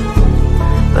this,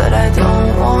 but I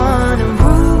don't want to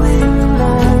ruin the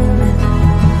moment.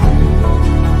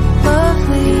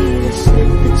 Lovely to sit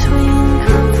between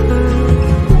comfort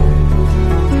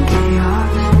and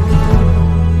chaos,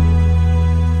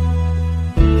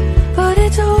 but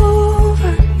it's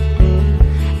over.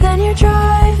 Then you're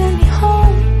driving me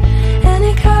home, and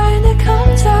it kinda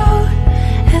comes out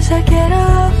as I get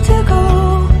up to go.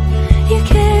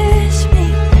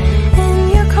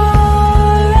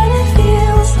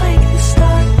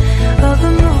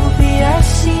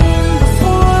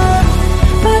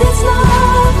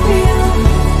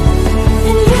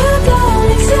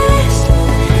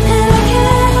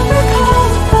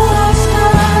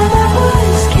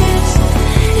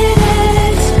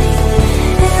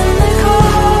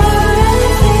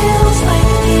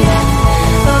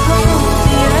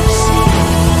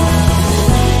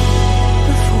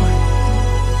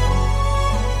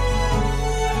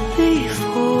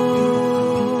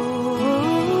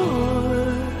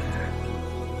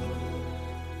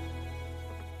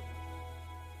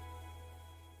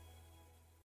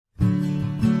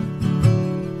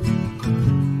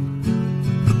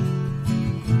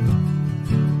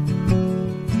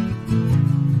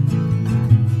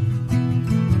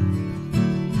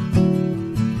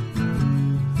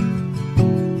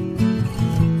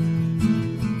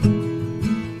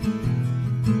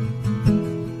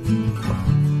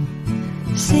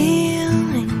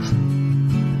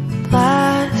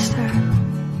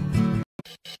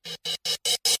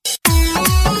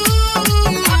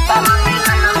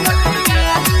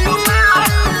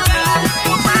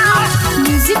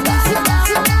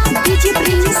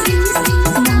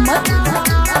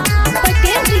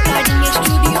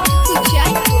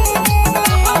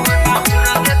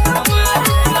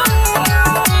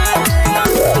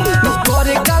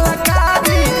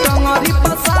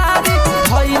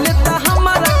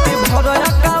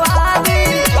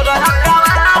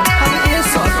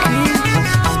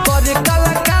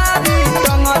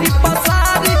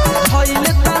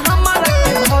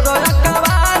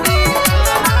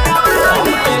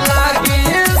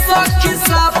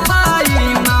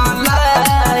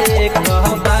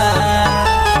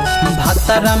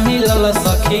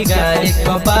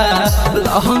 कबा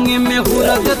लहंगे में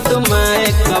हुरद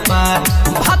तुम्हारे कबा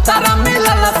भतरा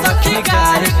मिलल सखी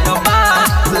गाय कबा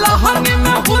लहंगे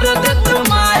में हुरद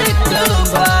तुम्हारे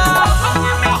कबा।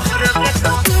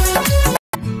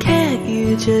 Can't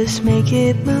you just make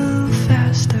it move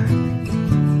faster?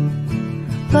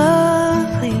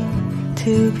 Lovely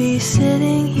to be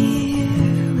sitting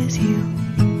here with you.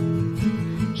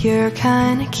 You're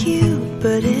kinda cute,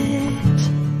 but it's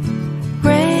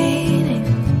raining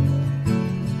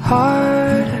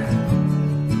harder.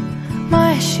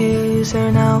 My shoes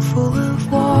are now full of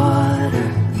water.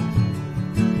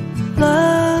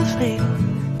 Lovely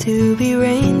to be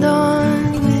rained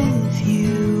on with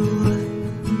you.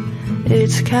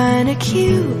 It's kinda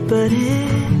cute, but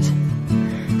it's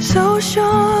so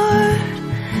short.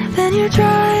 Then you're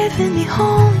driving me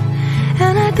home,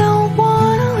 and I don't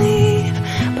wanna leave,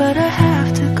 but I have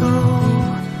to go.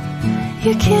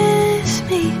 You kiss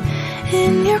me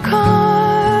in your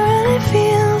car, and it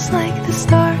feels like the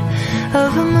start of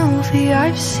a movie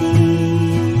I've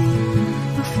seen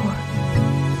before.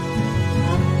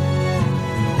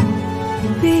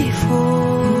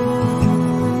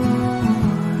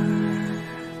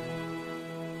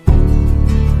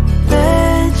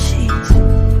 Bed sheets,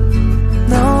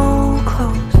 no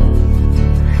clothes,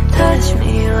 touch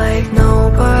me like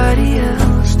nobody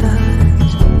else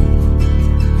does.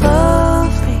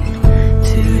 Lovely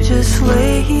to just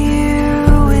lay here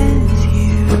with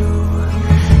you.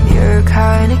 You're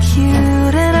kinda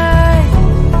cute, and I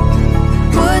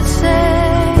would say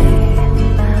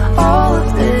all of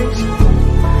this,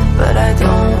 but I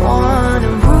don't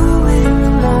wanna ruin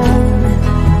the moment.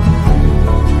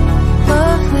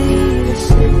 Lovely to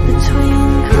sit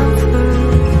between comfort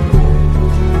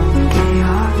and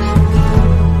chaos.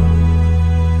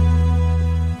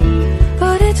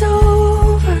 But it's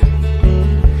over,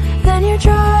 then you're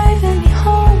driving me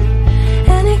home,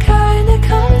 and it kinda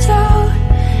comes out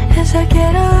as I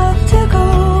get up to go.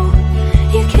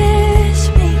 You kiss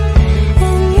me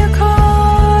in your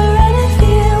car, and it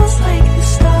feels like the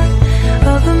start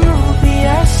of a movie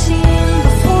I've seen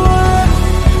before.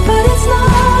 But it's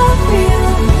not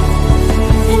real,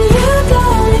 and you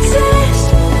don't exist,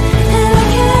 and I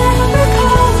can't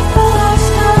recall the last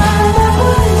time I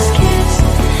was kissed.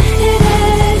 It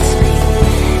hits me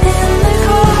in the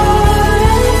car,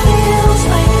 and it feels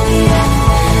like the end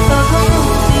of a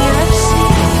movie I've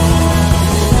seen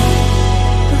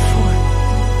before.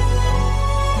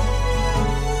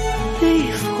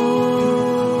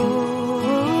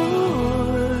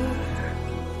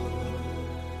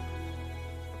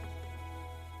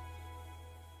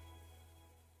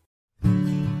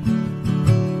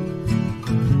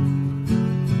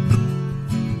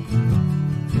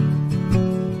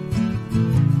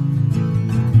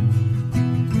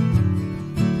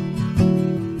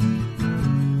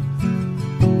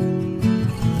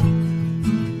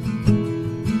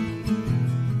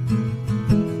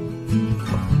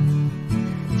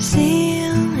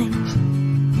 Ceilings,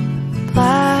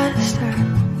 plaster.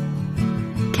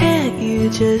 Can't you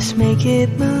just make it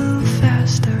move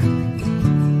faster?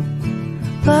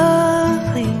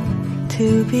 Lovely to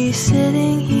be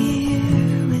sitting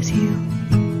here with you.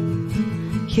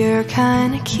 You're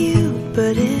kinda cute,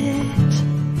 but it's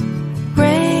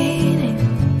raining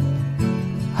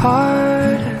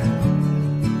harder.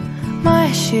 My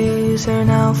shoes are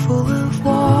now full of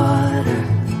water.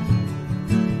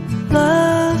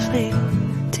 Lovely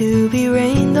to be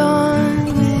rained on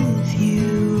with you.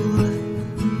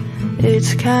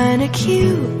 It's kinda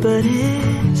cute, but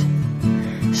it's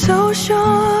so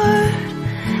short.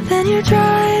 Then you're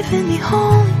driving me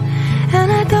home, and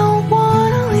I don't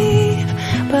wanna leave,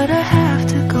 but I have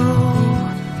to go.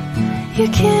 You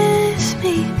kiss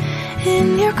me in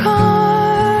your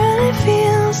car, and it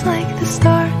feels like the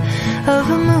start of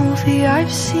a movie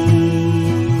I've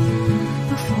seen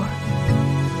before.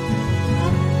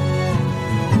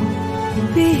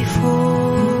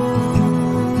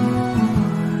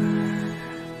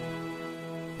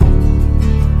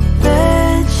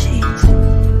 Bed sheets,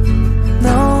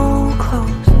 no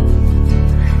clothes,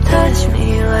 touch me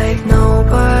like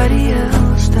nobody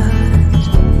else does.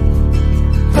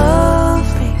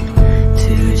 Lovely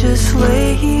to just lay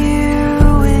here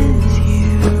with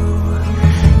you.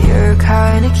 You're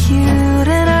kinda cute,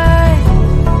 and I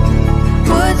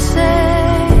would say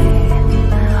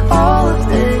all of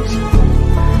this,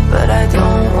 but I don't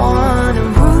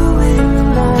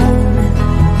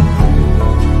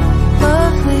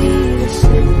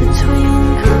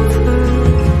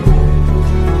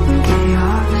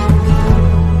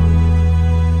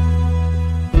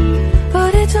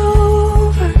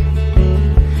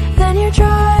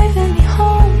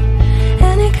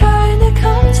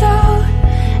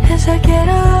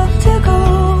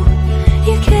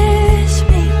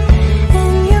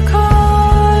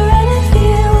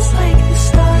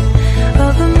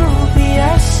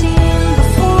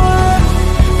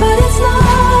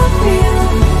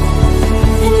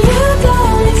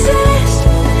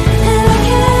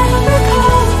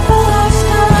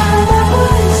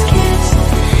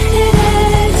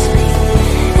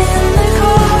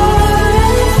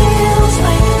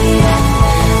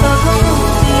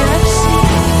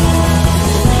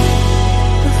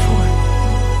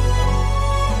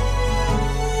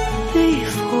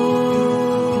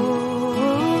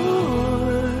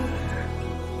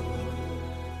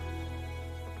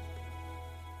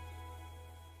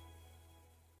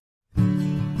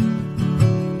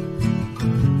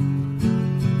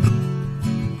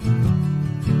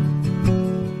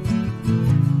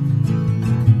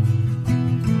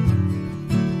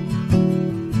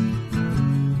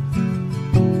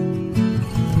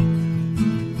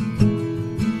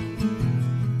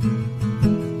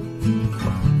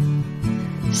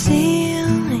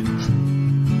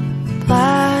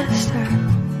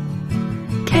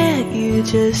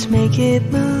just make it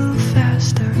move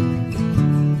faster.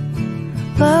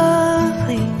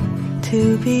 Lovely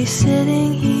to be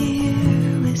sitting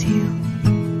here with you.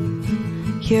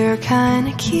 You're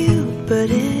kinda cute, but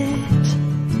it's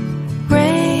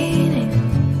raining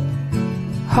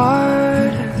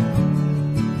harder.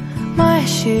 My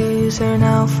shoes are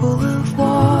now full of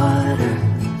water.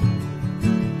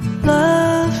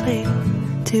 Lovely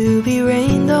to be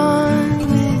rained on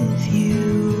with you.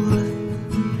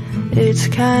 It's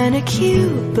kinda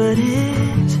cute, but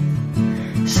it's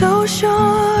so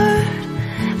short.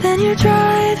 Then you're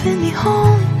driving me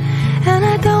home, and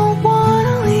I don't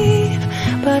wanna leave,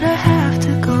 but I have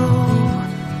to go.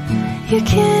 You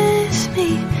kiss me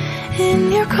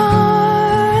in your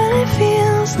car, and it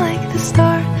feels like the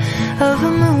start of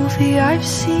a movie I've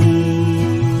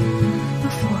seen.